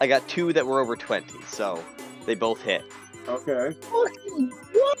 Yes. I got 2 that were over 20, so they both hit. Okay. Fucking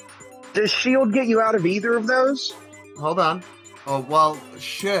what? Does shield get you out of either of those? Hold on. Oh, well,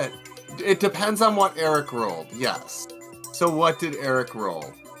 shit. It depends on what Eric rolled. Yes. So what did Eric roll?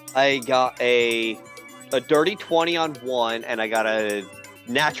 I got a dirty 20 on one, and I got a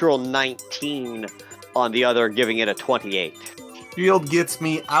natural 19 on the other, giving it a 28. Shield gets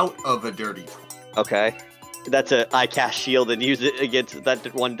me out of a dirty 20. Okay. That's I cast shield and use it against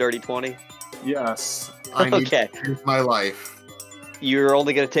that one dirty 20. Yes. I need Okay. to save my life. You're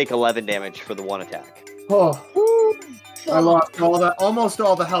only going to take 11 damage for the one attack. Oh, I lost almost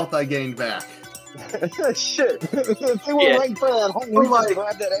all the health I gained back. Shit. If they were Yeah. right there, I'd We're hold like-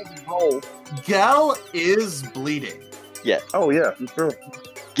 grab that egg and roll. Gel is bleeding. Yes. Oh, yeah, for sure.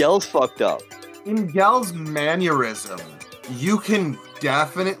 Gel's fucked up. In Gel's mannerism, you can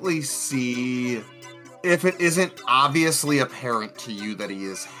definitely see, if it isn't obviously apparent to you, that he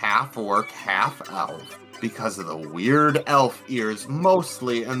is half orc, half elf, because of the weird elf ears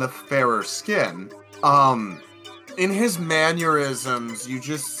mostly and the fairer skin. In his mannerisms, you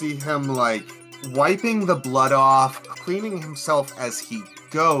just see him, like, wiping the blood off, cleaning himself as he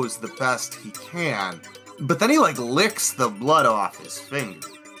goes the best he can. But then he, like, licks the blood off his finger.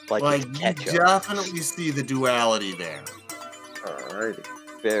 Like You ketchup. definitely see the duality there. Alrighty.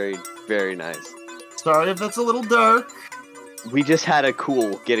 Very, very nice. Sorry if that's a little dark. We just had a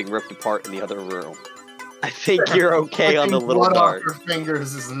cool getting ripped apart in the other room. I think you're okay on the Licking little blood off dark. your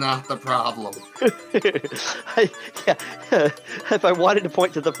fingers is not the problem. Yeah, if I wanted to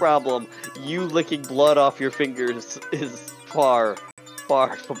point to the problem, you licking blood off your fingers is far,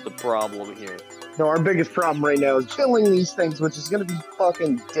 far from the problem here. No, our biggest problem right now is killing these things, which is going to be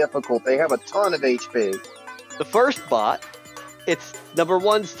fucking difficult. They have a ton of HP. The first bot, it's number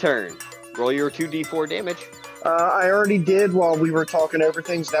 1's turn. Roll your 2d4 damage. I already did while we were talking over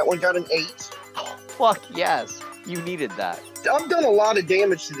things. That one got an 8. Oh, fuck yes. You needed that. I've done a lot of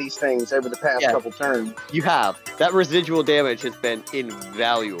damage to these things over the past Yeah. couple turns. You have. That residual damage has been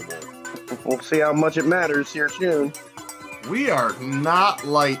invaluable. We'll see how much it matters here soon. We are not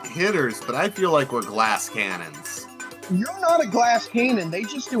light hitters, but I feel like we're glass cannons. You're not a glass cannon. They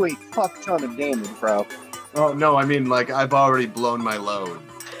just do a fuck ton of damage, bro. Oh, no, I mean, like, I've already blown my load.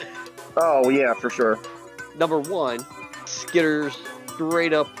 Oh, yeah, for sure. Number 1 skitters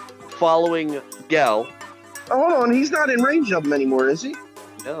straight up following Gel. Oh, hold on. He's not in range of them anymore, is he?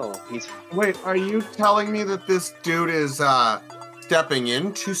 No, he's Wait, are you telling me that this dude is, stepping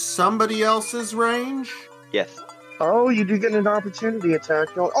into somebody else's range? yes. Oh, you do get an opportunity attack.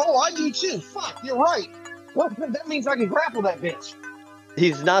 Oh, I do too. Fuck, you're right. Well, that means I can grapple that bitch.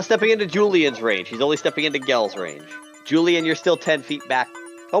 He's not stepping into Julian's range. He's only stepping into Gel's range. Julian, you're still 10 feet back.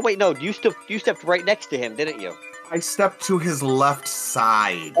 Oh wait, no, you stepped right next to him, didn't you? I stepped to his left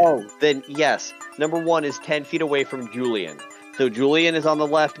side. Oh, then yes. Number 1 is 10 feet away from Julian. So Julian is on the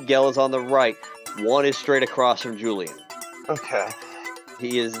left, Gel is on the right. 1 is straight across from Julian. Okay.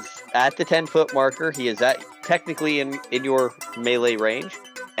 He is at the 10-foot marker. He is technically in your melee range.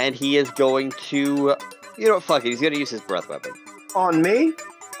 And he is going to... You know what, fuck it. He's going to use his breath weapon. On me?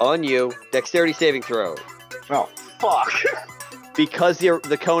 On you. Dexterity saving throw. Oh, fuck. Because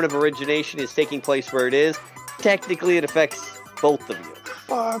the cone of origination is taking place where it is, technically it affects both of you.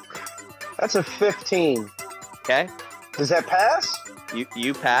 Fuck. That's a 15. Okay? Does that pass?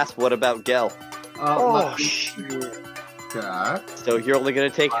 You pass. What about Gel? Oh, let me shit. check. So you're only going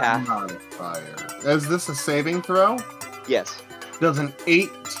to take I'm half. on fire. Is this a saving throw? Yes. Does an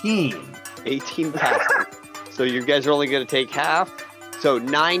 18. 18 passes. So you guys are only going to take half. So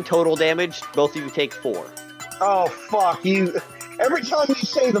 9 total damage. Both of you take 4. Oh, fuck. You. Every time you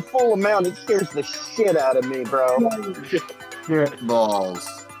say the full amount, it scares the shit out of me, bro. Shit balls.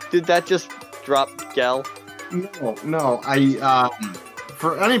 Did that just drop Gel? No.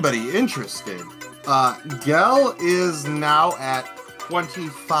 For anybody interested, Gel is now at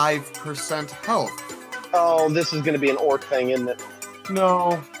 25% health. Oh, this is going to be an orc thing, isn't it?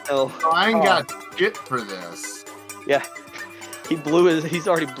 No, Oh, I ain't got shit for this. yeah. He's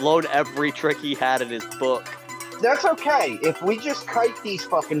already blown every trick he had in his book. That's okay. If we just kite these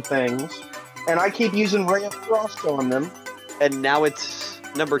fucking things, and I keep using Ray of Frost on them, And now it's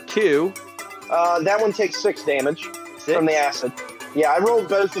number 2. that one takes 6 damage 6. from the acid. Yeah, I rolled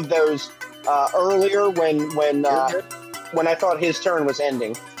both of those earlier when I thought his turn was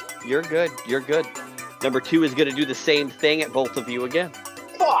ending. You're good. You're good. Number 2 is going to do the same thing at both of you again.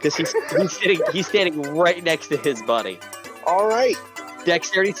 Fuck! Because he's standing right next to his buddy. All right.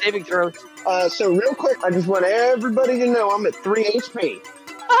 Dexterity saving throws. So real quick, I just want everybody to know I'm at 3 HP.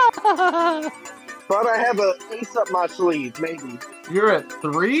 But I have a ace up my sleeve, maybe. You're at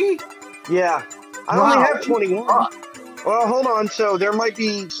 3? Yeah. I Wow. only have 21. Well, hold on. So there might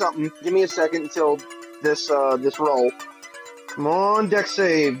be something. Give me a second until this roll. Come on, dex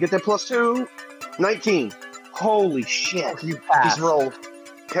save. Get that +2. 19. Holy shit. You He's rolled.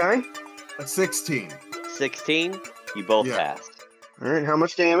 Okay. A 16. 16. You both Yeah. passed. All right. How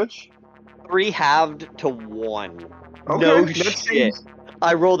much damage? 3 halved to 1. Okay. No that shit. seems-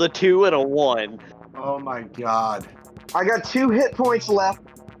 I rolled a 2 and a 1. Oh my god. I got 2 hit points left.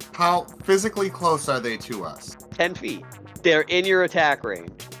 How physically close are they to us? 10 feet. They're in your attack range.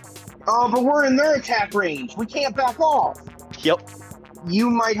 Oh, but we're in their attack range. We can't back off. Yep. You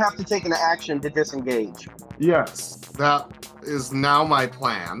might have to take an action to disengage. Yes. That is now my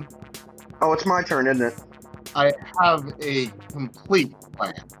plan. Oh, it's my turn, isn't it? I have a complete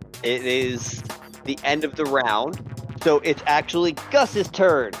plan. It is the end of the round. So it's actually Gus's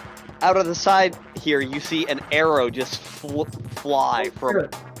turn. Out of the side here, you see an arrow just fly from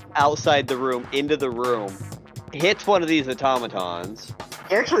outside the room into the room. Hits one of these automatons.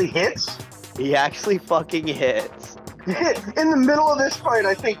 He actually hits. He actually fucking hits. In the middle of this fight,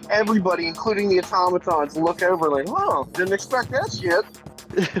 I think everybody, including the automatons, look over like, oh, didn't expect that shit.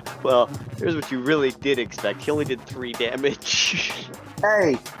 Well, here's what you really did expect. He only did 3 damage.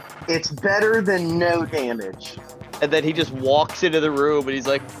 Hey, it's better than no damage. And then he just walks into the room and he's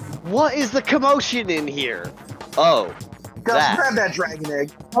like, what is the commotion in here? Oh, Gus, that. grab that dragon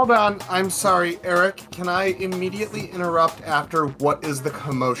egg. Hold on, I'm sorry, Eric. Can I immediately interrupt after what is the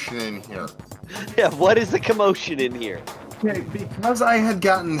commotion in here? Yeah, what is the commotion in here? Okay, because I had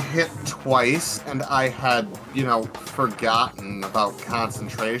gotten hit twice and I had, forgotten about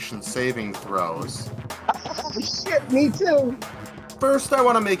concentration saving throws. Oh, shit, me too. First, I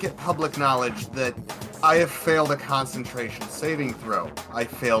want to make it public knowledge that I have failed a concentration saving throw. I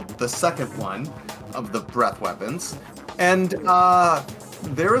failed the second one of the breath weapons. And,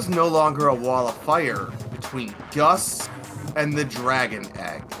 there is no longer a wall of fire between Gus and the dragon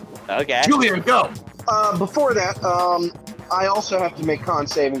egg. Okay. Julian, go! Before that, I also have to make con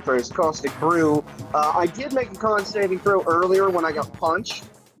saving throws. Caustic Brew. I did make a con saving throw earlier when I got punched.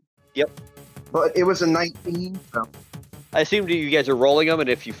 Yep. But it was a 19. So. I assume you guys are rolling them, and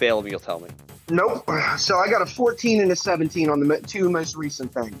if you fail them, you'll tell me. Nope. So I got a 14 and a 17 on the 2 most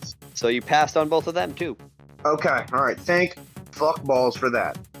recent things. So you passed on both of them, too. Okay. All right. Thank fuck balls for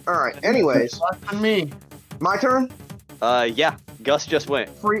that. All right. Anyways, On me. my turn. Yeah. Gus just went.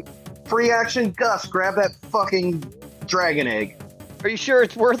 Free action. Gus, grab that fucking dragon egg. Are you sure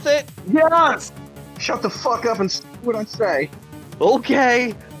it's worth it? Yes! Shut the fuck up and see what I say.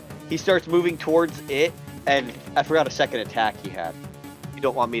 Okay. He starts moving towards it, and I forgot a second attack he had. You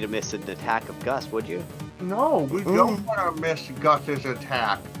don't want me to miss an attack of Gus, would you? No, we don't want to miss Gus's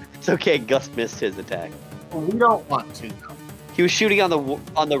attack. It's okay. Gus missed his attack. We don't want to. He was shooting on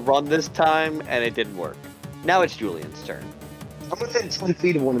the run this time, and it didn't work. Now it's Julian's turn. I'm within 10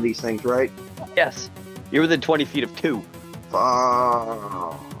 feet of one of these things, right? Yes. You're within 20 feet of 2.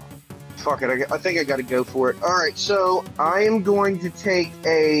 Fuck it. I think I got to go for it. All right, so I am going to take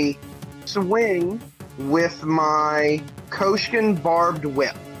a swing with my Koshkin barbed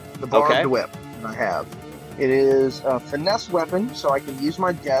whip. The barbed whip that I have. It is a finesse weapon, so I can use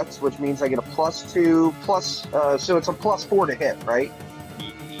my dex, which means I get a +2 plus. So it's a +4 to hit, right?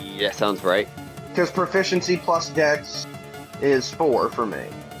 Yeah, sounds right. Because proficiency plus dex is 4 for me.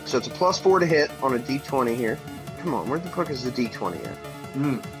 So it's a +4 to hit on a d20 here. Come on, where the fuck is the d20 at?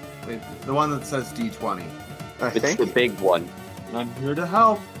 The one that says D20. I It's think. the big one. I'm here to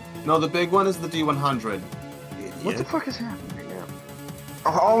help. No, the big one is the D100. What the fuck is happening right now?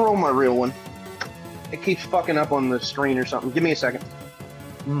 I'll roll my real one. It keeps fucking up on the screen or something. Give me a second.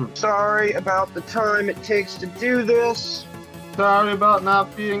 Sorry about the time it takes to do this. Sorry about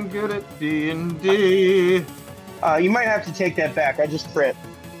not being good at D&D. You might have to take that back. I just crit.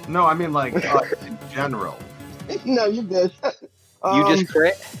 No, I mean like in general. No, you're good. You just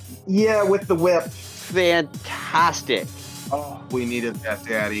crit? Yeah, with the whip. Fantastic. Oh, we needed that,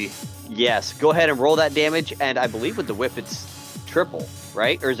 Daddy. Yes. Go ahead and roll that damage, and I believe with the whip it's triple,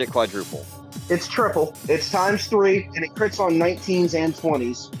 right? Or is it quadruple? It's triple. It's ×3, and it crits on 19s and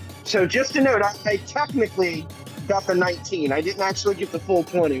 20s. So just to note, I technically got the 19. I didn't actually get the full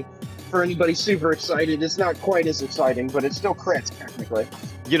 20. For anybody super excited, it's not quite as exciting, but it still crits technically.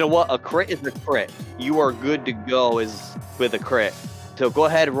 You know what? A crit is a crit. You are good to go with a crit. So go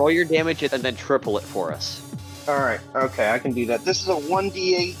ahead and roll your damage and then triple it for us. All right. Okay, I can do that. This is a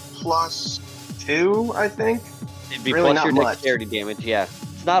 1d8 +2, I think. It'd be Really plus not your much. dexterity damage, yeah.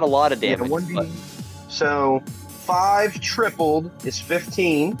 It's not a lot of Yeah, damage. 1d. but- So 5 tripled is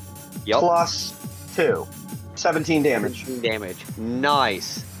 15 Yep. +2, 17 damage. 17 damage.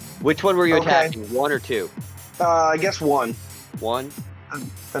 Nice. Which one were you Okay. attacking? 1 or 2? I guess 1. 1?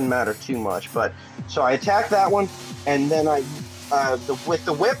 Doesn't matter too much, but so I attack that one, and then with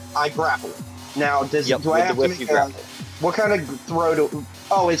the whip I grapple. Now, do I with have the whip to you make a, grapple. what kind of throw do?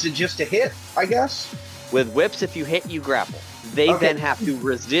 Oh, is it just a hit? I guess. With whips, if you hit, you grapple. They Okay. then have to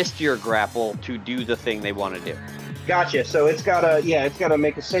resist your grapple to do the thing they want to do. Gotcha. So it's gotta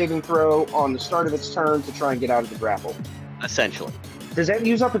make a saving throw on the start of its turn to try and get out of the grapple. Essentially. Does that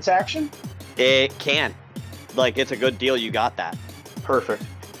use up its action? It can. Like, it's a good deal you got that. Perfect.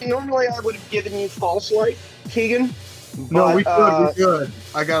 Normally I would have given you false light, Keegan. No, but, we could.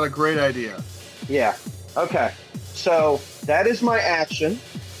 I got a great idea. Yeah. Okay. So that is my action.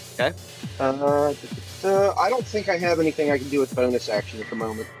 Okay. I don't think I have anything I can do with bonus action at the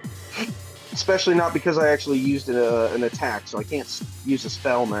moment. Especially not because I actually used an attack, so I can't use a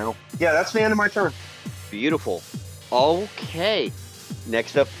spell now. Yeah, that's the end of my turn. Beautiful. Okay.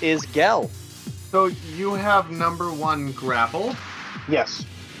 Next up is Gel. So you have number 1 grapple. Yes.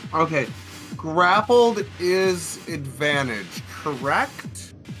 Okay. grappled is advantage,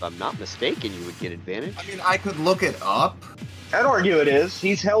 correct? If I'm not mistaken, you would get advantage. I mean, I could look it up. I'd argue it is.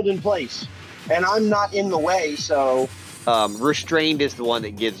 He's held in place. And I'm not in the way, so... Restrained is the one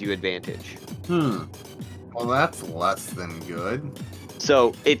that gives you advantage. Well, that's less than good.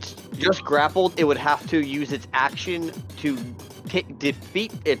 So it's just grappled. It would have to use its action to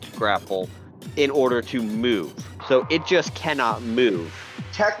defeat its grapple in order to move. So it just cannot move.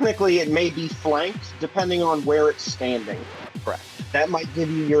 Technically, it may be flanked, depending on where it's standing. Correct. That might give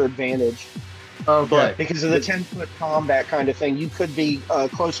you your advantage. Okay. But Because of the 10-foot combat kind of thing, you could be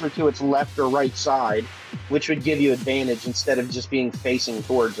closer to its left or right side, which would give you advantage instead of just being facing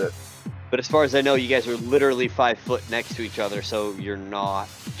towards it. But as far as I know, you guys are literally 5 foot next to each other, so you're not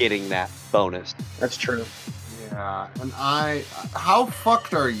getting that bonus. That's true. Yeah, and how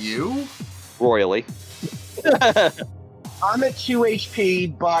fucked are you? Royally. I'm at 2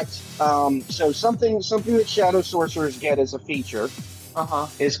 HP, but so something that Shadow Sorcerers get as a feature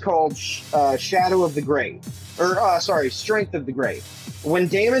is called Shadow of the Grave. Or, Strength of the Grave. When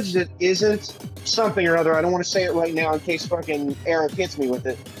damage that isn't something or other, I don't want to say it right now in case fucking Eric hits me with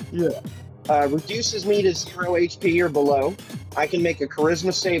it. Yeah. Reduces me to 0 HP or below. I can make a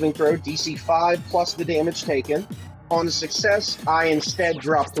Charisma saving throw, DC 5 plus the damage taken. On a success, I instead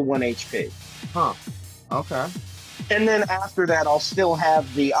drop to 1 HP. Huh. Okay. And then after that, I'll still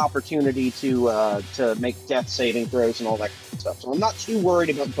have the opportunity to make death saving throws and all that kind of stuff. So I'm not too worried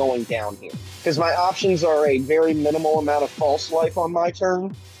about going down here. Because my options are a very minimal amount of false life on my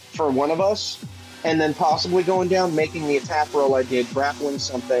turn for one of us, and then possibly going down, making the attack roll I did, grappling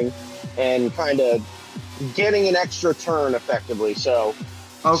something, and kind of getting an extra turn effectively. So,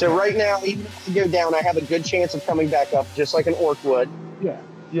 so right now, even if I go down, I have a good chance of coming back up, just like an orc would.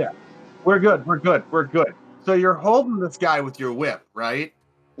 Yeah. We're good. So you're holding this guy with your whip, right?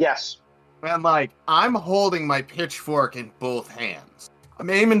 Yes. And, I'm holding my pitchfork in both hands.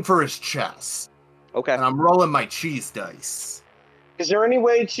 I'm aiming for his chest. Okay. And I'm rolling my cheese dice. Is there any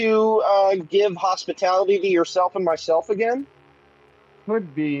way to give hospitality to yourself and myself again?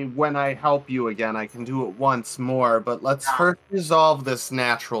 Could be when I help you again, I can do it once more, but let's first resolve this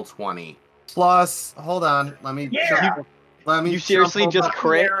natural 20. Plus, hold on, let me... Let me You seriously jump just over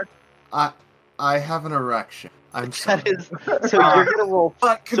crit? there. I have an erection. I'm sorry. That is, so you're gonna roll.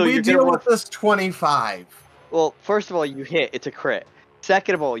 But could so we you're deal gonna with this 25? Well, first of all, you hit. It's a crit.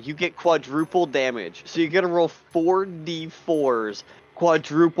 Second of all, you get quadruple damage. So you're gonna roll 4d4s,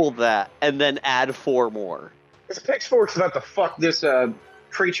 quadruple that, and then add 4 more. This pitchfork's about to fuck this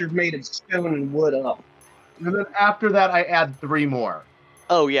creature made of stone and wood up. And then after that, I add 3 more.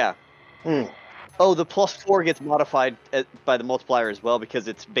 Oh yeah. Hmm. Oh, the +4 gets modified by the multiplier as well because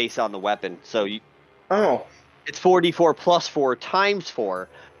it's based on the weapon. So it's 4d4 plus 4 times 4,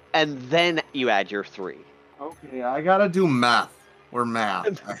 and then you add your 3. Okay, I gotta do math. Or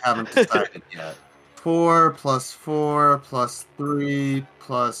math. I haven't decided yet. 4 plus 4 plus 3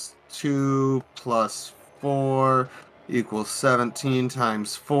 plus 2 plus 4 equals 17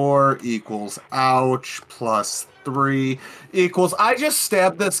 times 4 equals ouch plus 3 equals... I just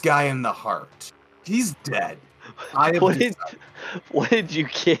stabbed this guy in the heart. He's dead. What did you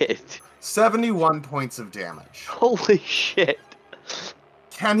get? 71 points of damage. Holy shit.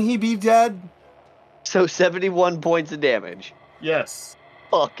 Can he be dead? So 71 points of damage. Yes.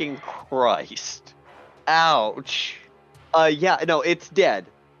 Fucking Christ. Ouch. Yeah, no, it's dead.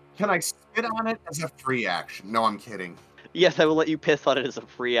 Can I spit on it as a free action? No, I'm kidding. Yes, I will let you piss on it as a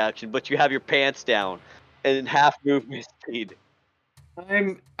free action, but you have your pants down and in half movement speed.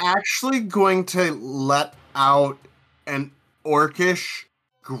 I'm actually going to let out an orcish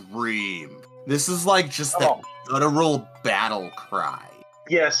scream. This is like just that guttural battle cry.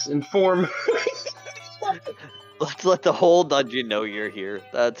 Yes, inform. Let's let the whole dungeon know you're here.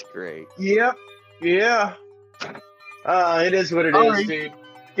 That's great. Yep. Yeah. It is what it is, dude.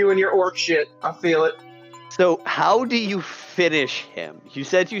 Doing your orc shit. I feel it. So, how do you finish him? You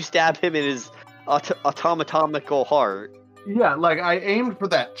said you stab him in his automatomical heart. Yeah, I aimed for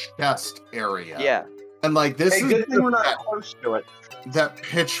that chest area. Yeah. And this Hey, is good thing we're not close to it. that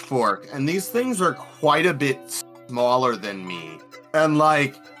pitchfork, and these things are quite a bit smaller than me. And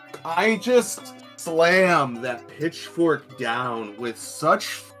I just slam that pitchfork down with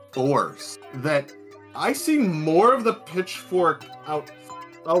such force that I see more of the pitchfork out.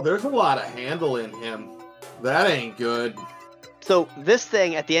 Oh, there's a lot of handle in him. That ain't good. So, this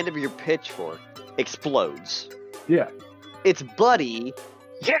thing at the end of your pitchfork explodes. Yeah. Its buddy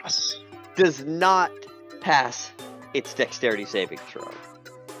Yes. does not pass its dexterity saving throw.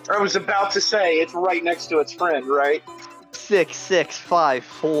 I was about to say it's right next to its friend, right? 6, 6, 5,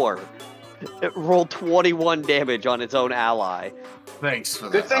 4. It rolled 21 damage on its own ally, Thanks for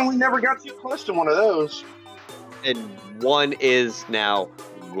Good that. thing we never got too close to one of those. and one is now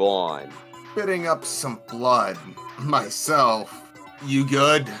gone. Spitting up some blood myself. You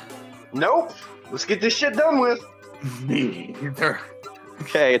good? Nope. Let's get this shit done with. Neither.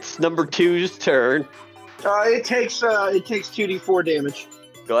 Okay, it's number 2's turn. It takes 2d4 damage.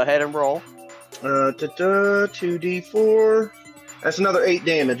 Go ahead and roll. 2d4. That's another 8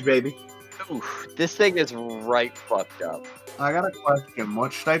 damage, baby. Oof, this thing is right fucked up. I got a question.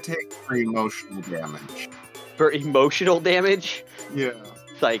 What should I take for emotional damage? For emotional damage, Yeah.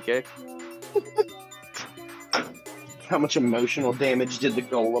 psychic. How much emotional damage did the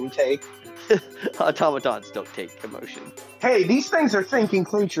golem take? Automatons don't take emotion, Hey, these things are thinking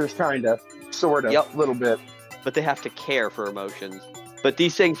creatures, kinda. Sorta. Yep. Little bit. but they have to care for emotions. But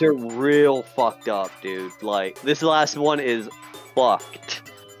these things are real fucked up, dude. Like, this last one is fucked.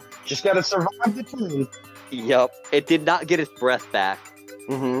 Just gotta survive the turn. Yup. It did not get its breath back,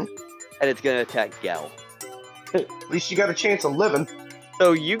 Mm-hmm. and it's gonna attack Gel. At least you got a chance of living.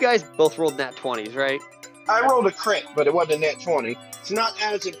 So you guys both rolled nat 20s, right? I rolled a crit, but it wasn't a net 20. It's not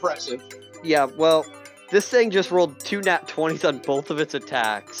as impressive. Yeah, well, this thing just rolled 2 nat 20s on both of its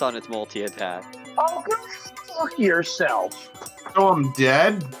attacks on its multi-attack. Oh, go fuck yourself. Oh, I'm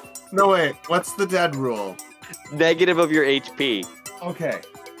dead? No, wait. What's the dead rule? Negative of your HP. Okay.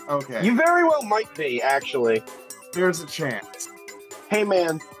 Okay. You very well might be, actually. There's a chance. Hey,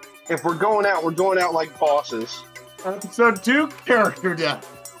 man, if we're going out like bosses. Episode 2, character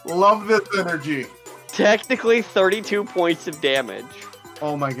death. Love this energy. Technically 32 points of damage.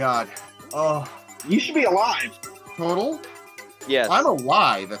 Oh my god. Oh, You should be alive. total? Yes. I'm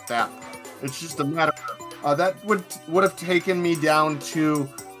alive at that point. It's just a matter of... that would have taken me down to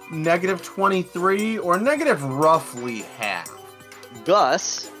negative 23 or negative roughly half.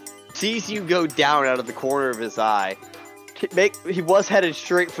 Gus sees you go down out of the corner of his eye. He was headed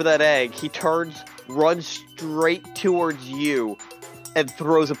straight for that egg. He turns, runs straight towards you, and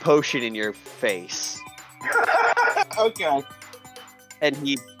throws a potion in your face. Okay. And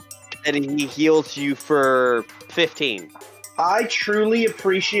he heals you for 15. I truly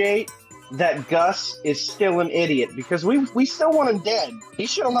appreciate that Gus is still an idiot because we still want him dead. He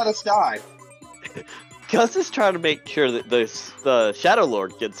should have let us die. Gus is trying to make sure that the Shadow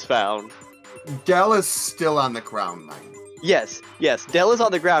Lord gets found. Dell is still on the ground, mine. Yes. Dell is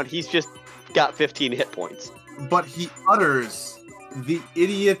on the ground. He's just got 15 hit points. But he utters, the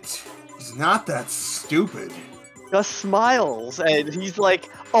idiot is not that stupid. Gus smiles and he's like,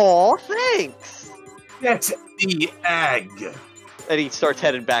 "Aw, thanks." That's the egg. And he starts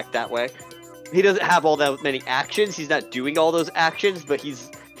heading back that way. He doesn't have all that many actions. He's not doing all those actions, but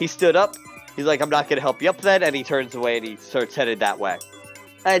he stood up. He's like, "I'm not going to help you up then," and he turns away and he starts headed that way.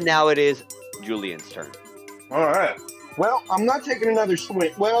 And now it is Julian's turn. All right. Well, I'm not taking another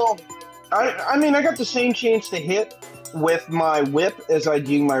swing. Well, I mean, I got the same chance to hit with my whip as I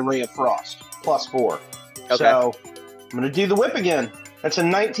do my Ray of Frost, +4. Okay. So I'm going to do the whip again. That's a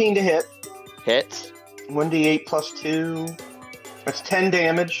 19 to hit. Hits. 1d8 +2. That's 10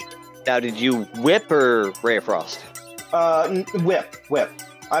 damage. Now, did you whip or Ray of Frost? Whip.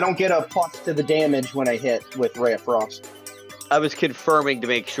 I don't get a plus to the damage when I hit with Ray of Frost. I was confirming to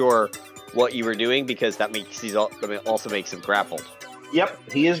make sure what you were doing because that also makes him grappled.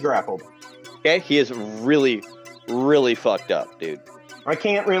 Yep, he is grappled. Okay, he is really, really fucked up, dude. I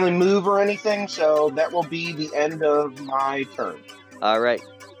can't really move or anything, so that will be the end of my turn. All right,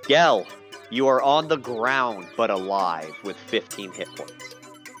 Gel, you are on the ground but alive with 15 hit points.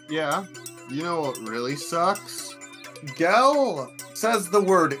 Yeah, you know what really sucks? Gel says the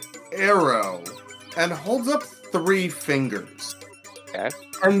word arrow and holds up 3 fingers. Okay.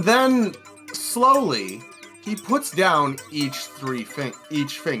 And then, slowly, he puts down each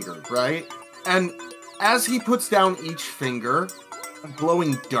finger, right? And as he puts down each finger, a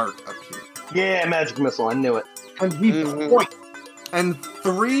glowing dart appears. Yeah, magic missile, I knew it. And he Mhm. points, and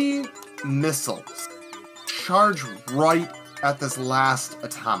 3 missiles charge right at this last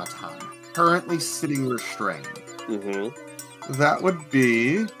automaton, currently sitting restrained. Mm-hmm. That would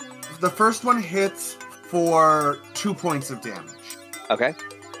be... The first one hits for 2 points of damage. Okay.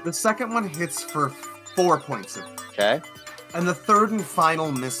 The second one hits for 4 points of damage. Okay. And the third and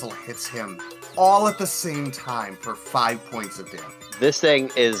final missile hits him all at the same time for 5 points of damage. This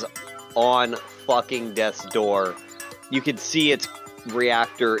thing is on fucking death's door. You can see its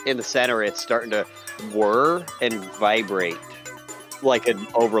reactor in the center. It's starting to whir and vibrate like an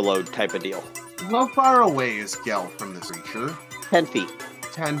overload type of deal. How far away is Gel from this creature? 10 feet.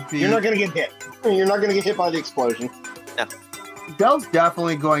 10 feet. You're not going to get hit. You're not going to get hit by the explosion. Dell's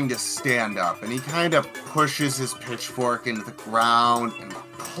definitely going to stand up, and he kind of pushes his pitchfork into the ground and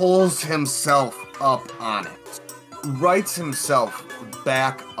pulls himself up on it, rights himself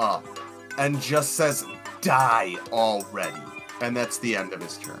back up, and just says, "Die already." And that's the end of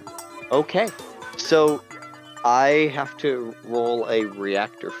his turn. Okay. So I have to roll a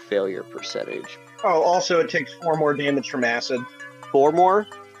reactor failure percentage. Oh, also it takes 4 more damage from acid. 4 more?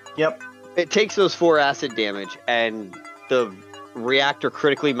 Yep. It takes those 4 acid damage, and the reactor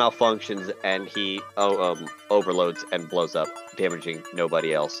critically malfunctions, and he overloads and blows up, damaging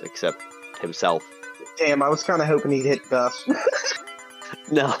nobody else except himself. Damn, I was kind of hoping he'd hit Gus.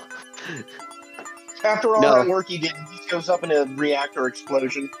 No. After all No. that work he did, he just goes up in a reactor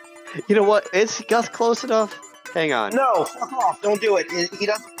explosion. You know what? Is Gus close enough? Hang on. No, fuck off. Don't do it. He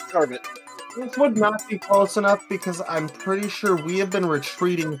doesn't deserve it. This would not be close enough because I'm pretty sure we have been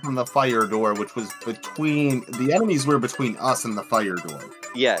retreating from the fire door, which was between the enemies were between us and the fire door.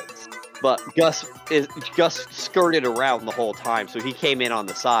 Yes. But Gus skirted around the whole time, so he came in on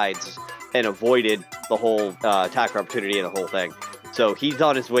the sides and avoided the whole attack opportunity and the whole thing. So he's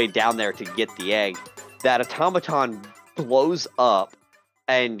on his way down there to get the egg. That automaton blows up,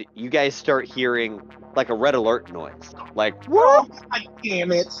 and you guys start hearing like a red alert noise. Like, Oh, God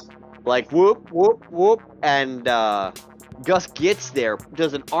damn it. like whoop, whoop, whoop. And Gus gets there,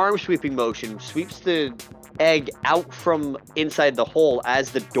 does an arm sweeping motion, sweeps the egg out from inside the hole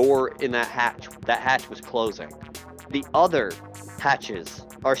as the door in that hatch was closing. The other hatches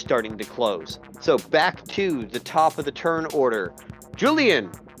are starting to close. So back to the top of the turn order. Julian,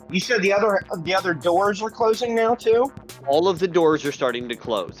 You said the other doors are closing now too? all of the doors are starting to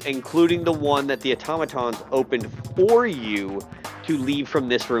close, including the one that the automatons opened for you to leave from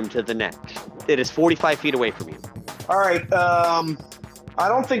this room to the next. It is 45 feet away from you. All right. I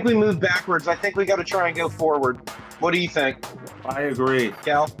don't think we move backwards. I think we got to try and go forward. What do you think, I agree.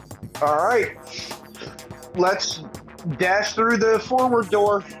 Cal? All right. Let's dash through the forward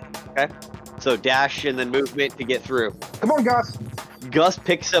door. So dash and then movement to get through. Come on, Gus. Gus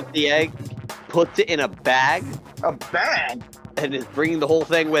picks up the egg, puts it in a bag, A bag? and is bringing the whole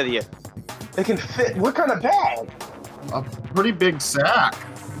thing with you. It can fit. What kind of bag? A pretty big sack.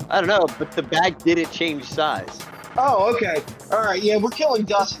 I don't know, but the bag didn't change size. Oh, okay. All right. Yeah, we're killing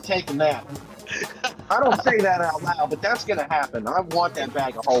Gus and taking that. I don't say that out loud, but that's going to happen. I want that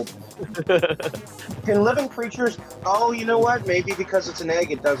bag of holding. Can living creatures... Oh, you know what? Maybe because it's an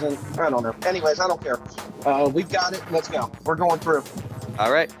egg, it doesn't... I don't know. Anyways, I don't care. We've got it. Let's go. We're going through.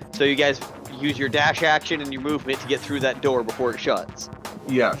 All right, so you guys use your dash action and your movement to get through that door before it shuts.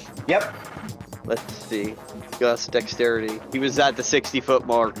 Yes. Yep. Let's see. Gus, dexterity. He was at the 60-foot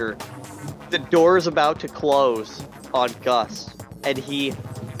marker. The door is about to close on Gus, and he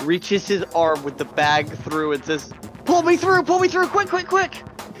reaches his arm with the bag through and says, pull me through, quick, quick, quick.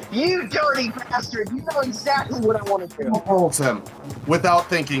 You dirty bastard. You know exactly what I want to do. Pulls him. Without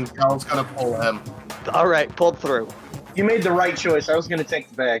thinking, Cal's gonna pull him. All right, pulled through. You made the right choice. I was going to take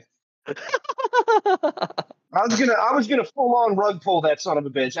the bag. I was gonna full on rug pull that son of a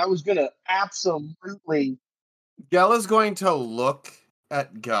bitch. I was gonna absolutely. Gella's going to look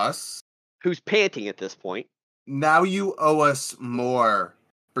at Gus. Who's panting at this point. Now you owe us more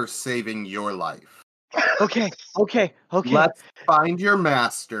for saving your life. Okay. Let's find your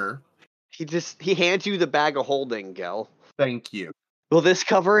master. He hands you the bag of holding, Gel. Thank you. Will this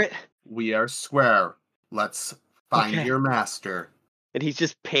cover it? We are square. Let's find Okay. your master. And he's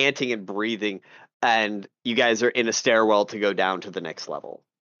just panting and breathing, and you guys are in a stairwell to go down to the next level.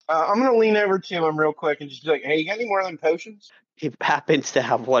 I'm gonna lean over to him real quick and just be like, "Hey, you got any more of them potions?" He happens to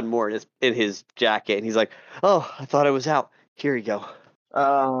have one more in his jacket, and he's like, "Oh, I thought I was out. Here you go."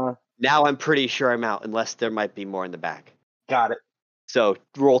 Now I'm pretty sure I'm out, unless there might be more in the back. Got it. So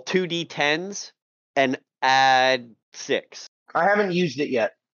roll 2d10s and add 6. I haven't used it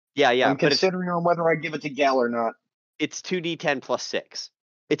yet. Yeah, I'm but considering on whether I give it to Gal or not. it's 2d10 plus 6.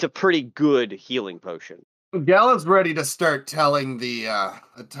 It's a pretty good healing potion. Gella's ready to start telling the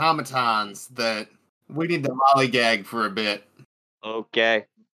automatons that we need to lollygag for a bit. Okay.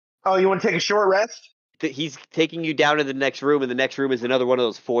 Oh, you want to take a short rest? He's taking you down to the next room, and the next room is another one of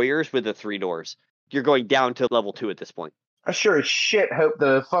those foyers with the 3 doors. You're going down to level 2 at this point. I sure as shit hope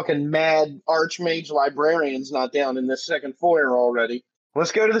the fucking mad archmage librarian's not down in this second foyer already.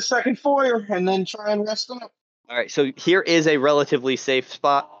 Let's go to the second foyer and then try and rest up. All right, so here is a relatively safe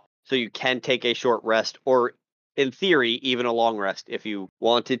spot, so you can take a short rest, or in theory, even a long rest if you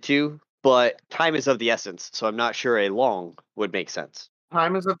wanted to, but time is of the essence, so I'm not sure a long would make sense.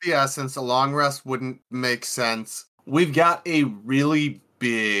 Time is of the essence. A long rest wouldn't make sense. We've got a really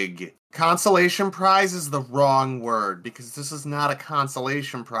big consolation prize is the wrong word because this is not a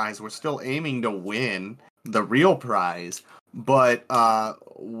consolation prize. We're still aiming to win the real prize, but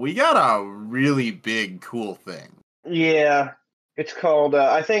we got a really big cool thing. Yeah, it's called.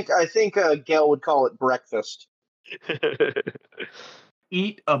 I think Gail would call it breakfast.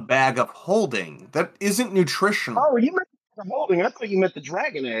 Eat a bag of holding. That isn't nutritional. Oh, you meant the holding. I thought you meant the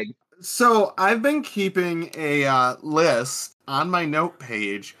dragon egg. So I've been keeping a list on my note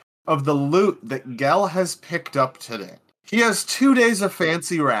page of the loot that Gel has picked up today. He has 2 days of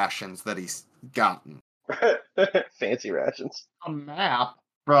fancy rations that he's gotten. Fancy rations. A map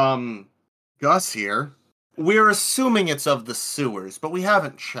from Gus here. We're assuming it's of the sewers, but we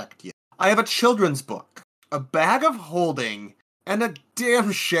haven't checked yet. I have a children's book, a bag of holding, and a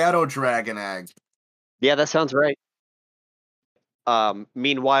damn shadow dragon egg. Yeah, that sounds right.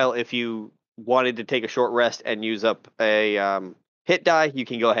 Meanwhile, if you wanted to take a short rest and use up a hit die, you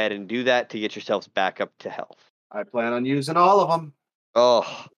can go ahead and do that to get yourselves back up to health. I plan on using all of them.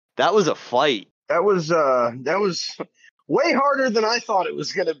 Oh, that was a fight. That was way harder than I thought it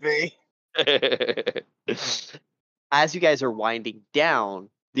was gonna be. As you guys are winding down,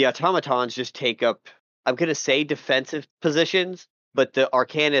 the automatons just take up, I'm going to say defensive positions, but the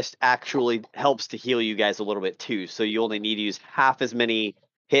Arcanist actually helps to heal you guys a little bit too. So you only need to use half as many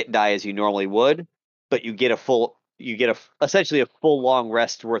hit die as you normally would, but you get essentially a full long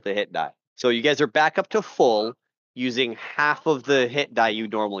rest worth of hit die. So you guys are back up to full using half of the hit die you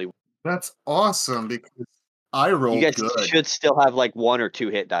normally would. That's awesome because I rolled You guys good. should still have like 1 or 2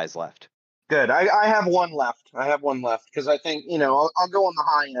 hit dies left. Good. I have one left. Because I think I'll go on the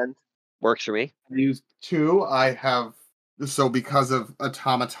high end. Works for me. I used 2. I have because of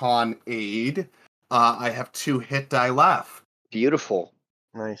automaton aid, I have 2 hit die left. Beautiful.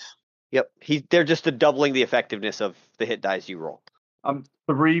 Nice. Yep. They're just doubling the effectiveness of the hit dice you roll. I'm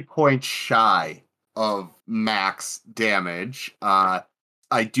 3 points shy of max damage. I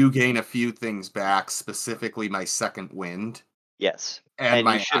do gain a few things back, specifically my second wind. Yes. And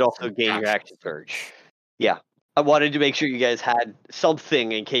you should also gain your action surge. Yeah. I wanted to make sure you guys had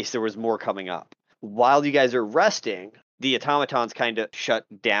something in case there was more coming up. While you guys are resting, the automatons kind of shut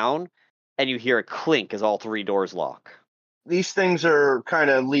down, and you hear a clink as all 3 doors lock. These things are kind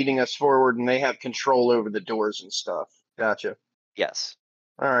of leading us forward, and they have control over the doors and stuff. Gotcha. Yes.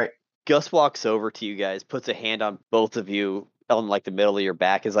 All right. Gus walks over to you guys, puts a hand on both of you on like the middle of your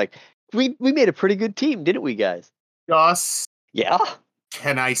back, is like, we made a pretty good team, didn't we, guys? Gus, Yeah.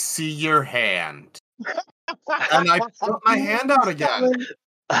 can I see your hand? And I put my hand out again.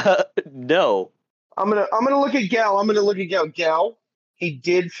 No. I'm gonna look at Gal. Gal, he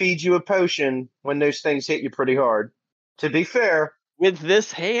did feed you a potion when those things hit you pretty hard. To be fair, With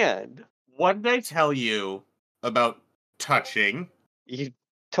this hand. What did I tell you about touching? You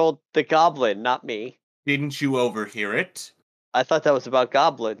told the goblin, not me. Didn't you overhear it? I thought that was about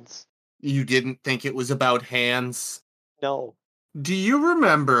goblins. You didn't think it was about hands? No. Do you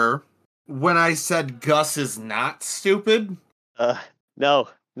remember when I said Gus is not stupid? No,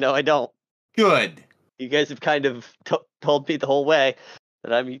 I don't. Good. You guys have kind of told me the whole way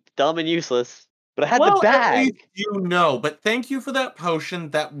that I'm dumb and useless. But I had Well, the at bag. least you know, but thank you for that potion.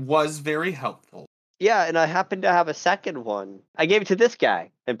 That was very helpful. Yeah, and I happen to have a second one. I gave it to this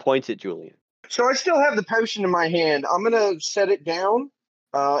guy and points at Julian. so I still have the potion in my hand. I'm gonna set it down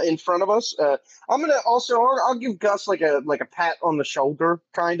in front of us. I'm gonna also I'll give Gus like a pat on the shoulder,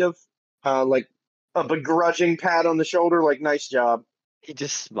 kind of like a begrudging pat on the shoulder, like nice job. He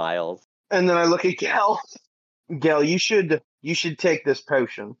just smiles. And then I look at Gal. Gal, you should take this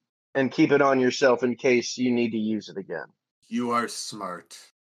potion and keep it on yourself in case you need to use it again. You are smart.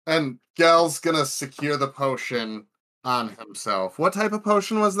 And Gal's gonna secure the potion on himself. What type of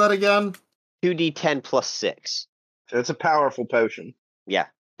potion was that again? 2d10 plus 6. So it's a powerful potion. Yeah,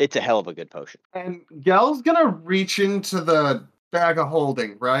 it's a hell of a good potion. And Gal's gonna reach into the bag of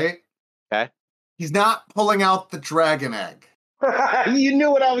holding, right? Okay. He's not pulling out the dragon egg. You knew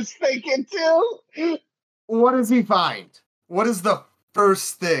what I was thinking too. What does he find? What is the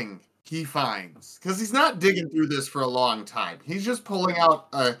first thing he finds? Because he's not digging through this for a long time. He's just pulling out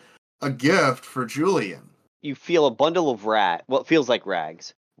a gift for Julian. You feel a bundle of what feels like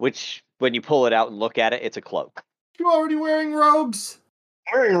rags, which when you pull it out and look at it, it's a cloak. You already wearing robes?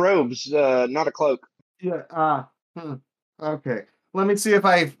 Wearing robes, not a cloak. Yeah. Okay. Let me see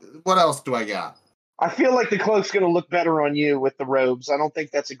what else do I got? I feel like the cloak's going to look better on you with the robes. I don't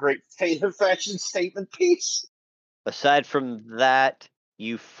think that's a great fashion statement piece. Aside from that,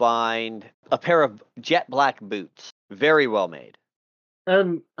 you find a pair of jet black boots. Very well made.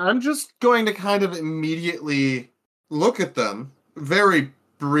 And I'm just going to kind of immediately look at them very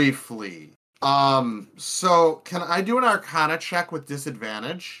briefly. So can I do an Arcana check with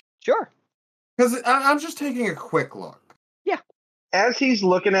disadvantage? Sure. Because I'm just taking a quick look. As he's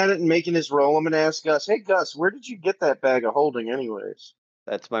looking at it and making his roll, I'm going to ask Gus, hey, Gus, where did you get that bag of holding anyways?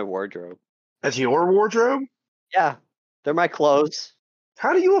 That's my wardrobe. That's your wardrobe? Yeah, they're my clothes.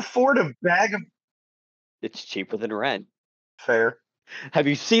 How do you afford a bag of... It's cheaper than rent. Fair. Have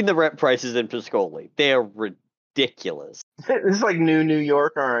you seen the rent prices in Piscoli? They are ridiculous. It's like New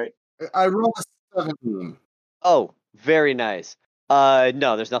York. All right. I rolled a 17. Oh, very nice.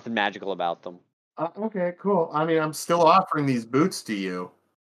 No, there's nothing magical about them. Okay, cool. I mean, I'm still offering these boots to you.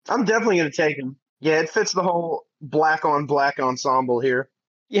 I'm definitely going to take him. Yeah, it fits the whole black on black ensemble here.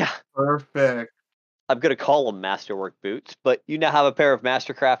 Yeah, Perfect. I'm gonna call them masterwork boots, but you now have a pair of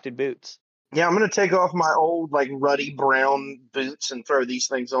mastercrafted boots. Yeah, I'm going to take off my old, like, ruddy brown boots and throw these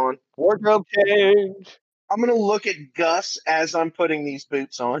things on. Wardrobe change. I'm going to look at Gus as I'm putting these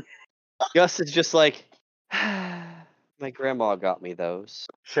boots on. Gus is just like, my grandma got me those.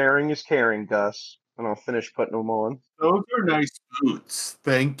 Sharing is caring, Gus. And I'll finish putting them on. Those are nice boots.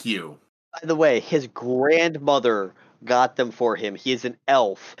 Thank you. By the way, his grandmother got them for him. He is an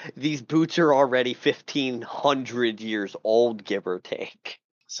elf. These boots are already 1,500 years old, give or take.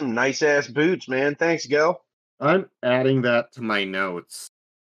 Some nice-ass boots, man. Thanks, Gil. I'm adding that to my notes.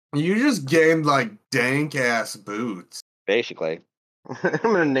 You just gained, like, dank-ass boots. Basically. I'm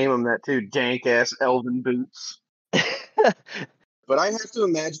going to name them that, too. Dank-ass elven boots. But I have to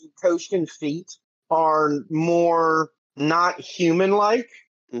imagine Koshkin feet are more not human-like.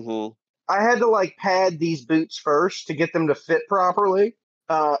 Mm-hmm. I had to, like, pad these boots first to get them to fit properly.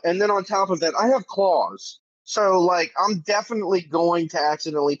 And then on top of that, I have claws. So, like, I'm definitely going to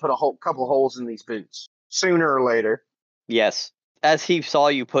accidentally put a couple holes in these boots sooner or later. Yes. As he saw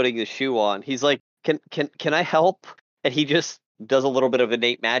you putting the shoe on, he's like, can I help? And he just does a little bit of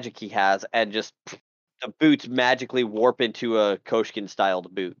innate magic he has, and just the boots magically warp into a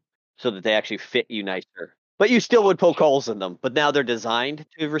Koshkin-styled boot so that they actually fit you nicer. But you still would poke holes in them, but now they're designed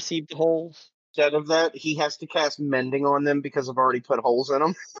to receive the holes. Instead of that, he has to cast mending on them because I've already put holes in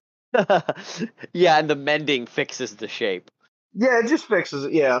them. Yeah, and the mending fixes the shape. Yeah, it just fixes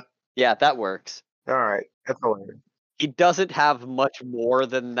it, yeah. Yeah, that works. All right, that's hilarious. He doesn't have much more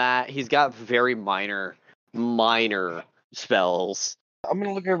than that. He's got very minor spells. I'm going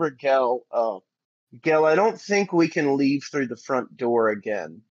to look over at Gel. Gel, I don't think we can leave through the front door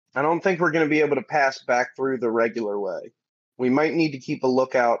again. I don't think we're going to be able to pass back through the regular way. We might need to keep a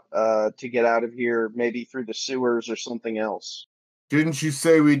lookout to get out of here, maybe through the sewers or something else. Didn't you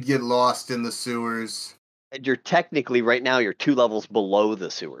say we'd get lost in the sewers? And you're technically, right now, you're 2 levels below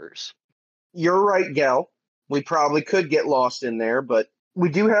the sewers. You're right, Gel. We probably could get lost in there, but we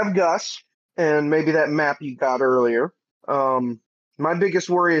do have Gus, and maybe that map you got earlier. My biggest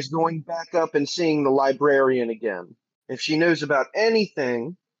worry is going back up and seeing the librarian again. If she knows about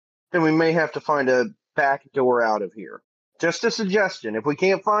anything, then we may have to find a back door out of here. Just a suggestion. If we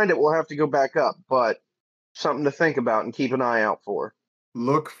can't find it, we'll have to go back up, but something to think about and keep an eye out for.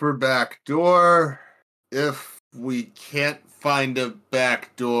 Look for back door. If we can't find a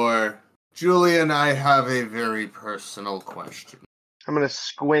back door, Julie and I have a very personal question. I'm going to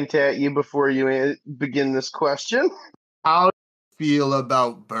squint at you before you begin this question. How do you feel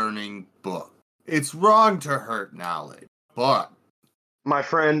about burning books? It's wrong to hurt knowledge, but... My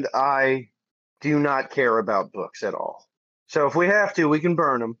friend, I do not care about books at all. So if we have to, we can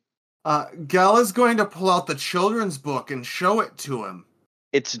burn them. Gal is going to pull out the children's book and show it to him.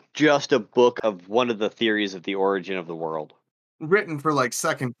 It's just a book of one of the theories of the origin of the world. Written for, like,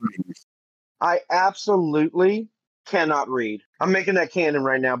 second graders. I absolutely cannot read. I'm making that canon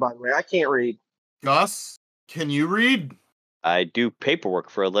right now, by the way. I can't read. Gus, can you read? I do paperwork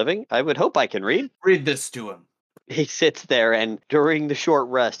for a living. I would hope I can read. Read this to him. He sits there, and during the short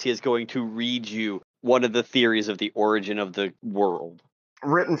rest, he is going to read you one of the theories of the origin of the world.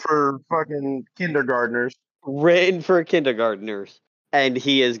 Written for fucking kindergartners. Written for kindergartners. And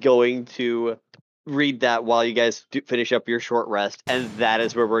he is going to read that while you guys finish up your short rest, and that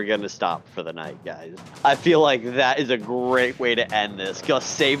is where we're going to stop for the night, guys. I feel like that is a great way to end this. Gus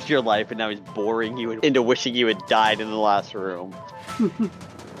saved your life, and now he's boring you into wishing you had died in the last room.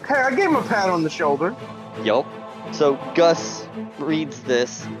 Hey, I gave him a pat on the shoulder. Yup. So Gus reads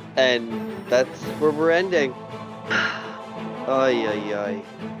this, and that's where we're ending. Ay, ay, ay.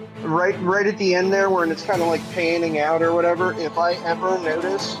 Right at the end there, when it's kind of like panning out or whatever, if I ever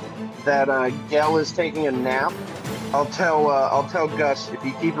notice that Gel is taking a nap, I'll tell Gus, if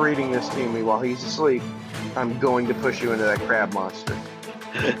you keep reading this to me while he's asleep, I'm going to push you into that crab monster.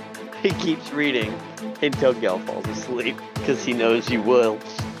 he keeps reading until Gel falls asleep because he knows you will.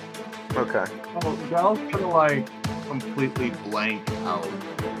 Okay. Oh, Gal's gonna like completely blank out.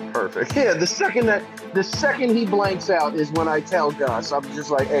 Perfect. Yeah, the second he blanks out is when I tell Gus. I'm just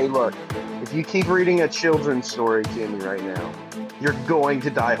like, hey, look, if you keep reading a children's story to me right now, you're going to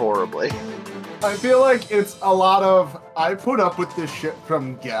die horribly. I feel like it's a lot of I put up with this shit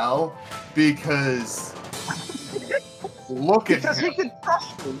from Gal because look at Because him. he can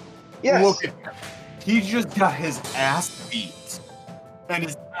trust me. Yes. Look at him. He just got his ass beat and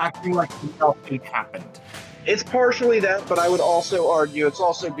is acting like nothing happened. It's partially that, but I would also argue it's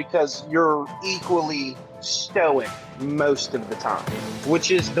also because you're equally stoic most of the time,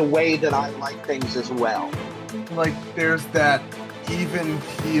 which is the way that I like things as well. Like there's that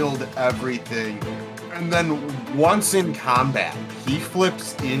even-keeled everything. And then once in combat, he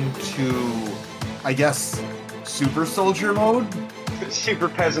flips into, I guess, super soldier mode. Super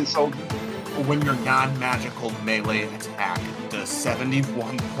peasant soldier. When your non-magical melee attack does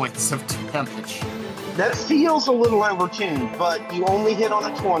 71 points of damage. That feels a little overtuned, but you only hit on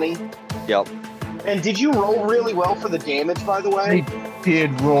a 20. Yep. And did you roll really well for the damage, by the way? I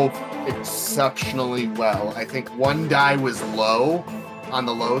did roll exceptionally well. I think one die was low, on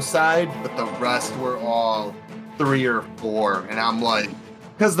the low side, but the rest were all 3 or 4. And I'm like,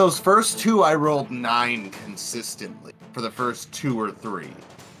 because those first 2 I rolled 9 consistently for the first 2 or 3,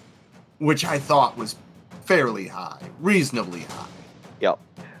 which I thought was fairly high, reasonably high. Yep.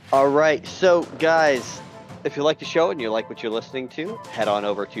 All right. So, guys, if you like the show and you like what you're listening to, head on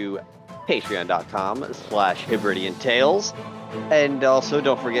over to patreon.com/Hebridean Tales. And also,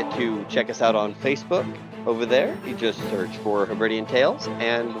 don't forget to check us out on Facebook over there. You just search for Hebridean Tales,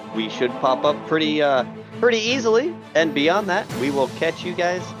 and we should pop up pretty easily. And beyond that, we will catch you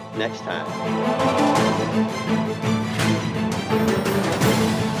guys next time.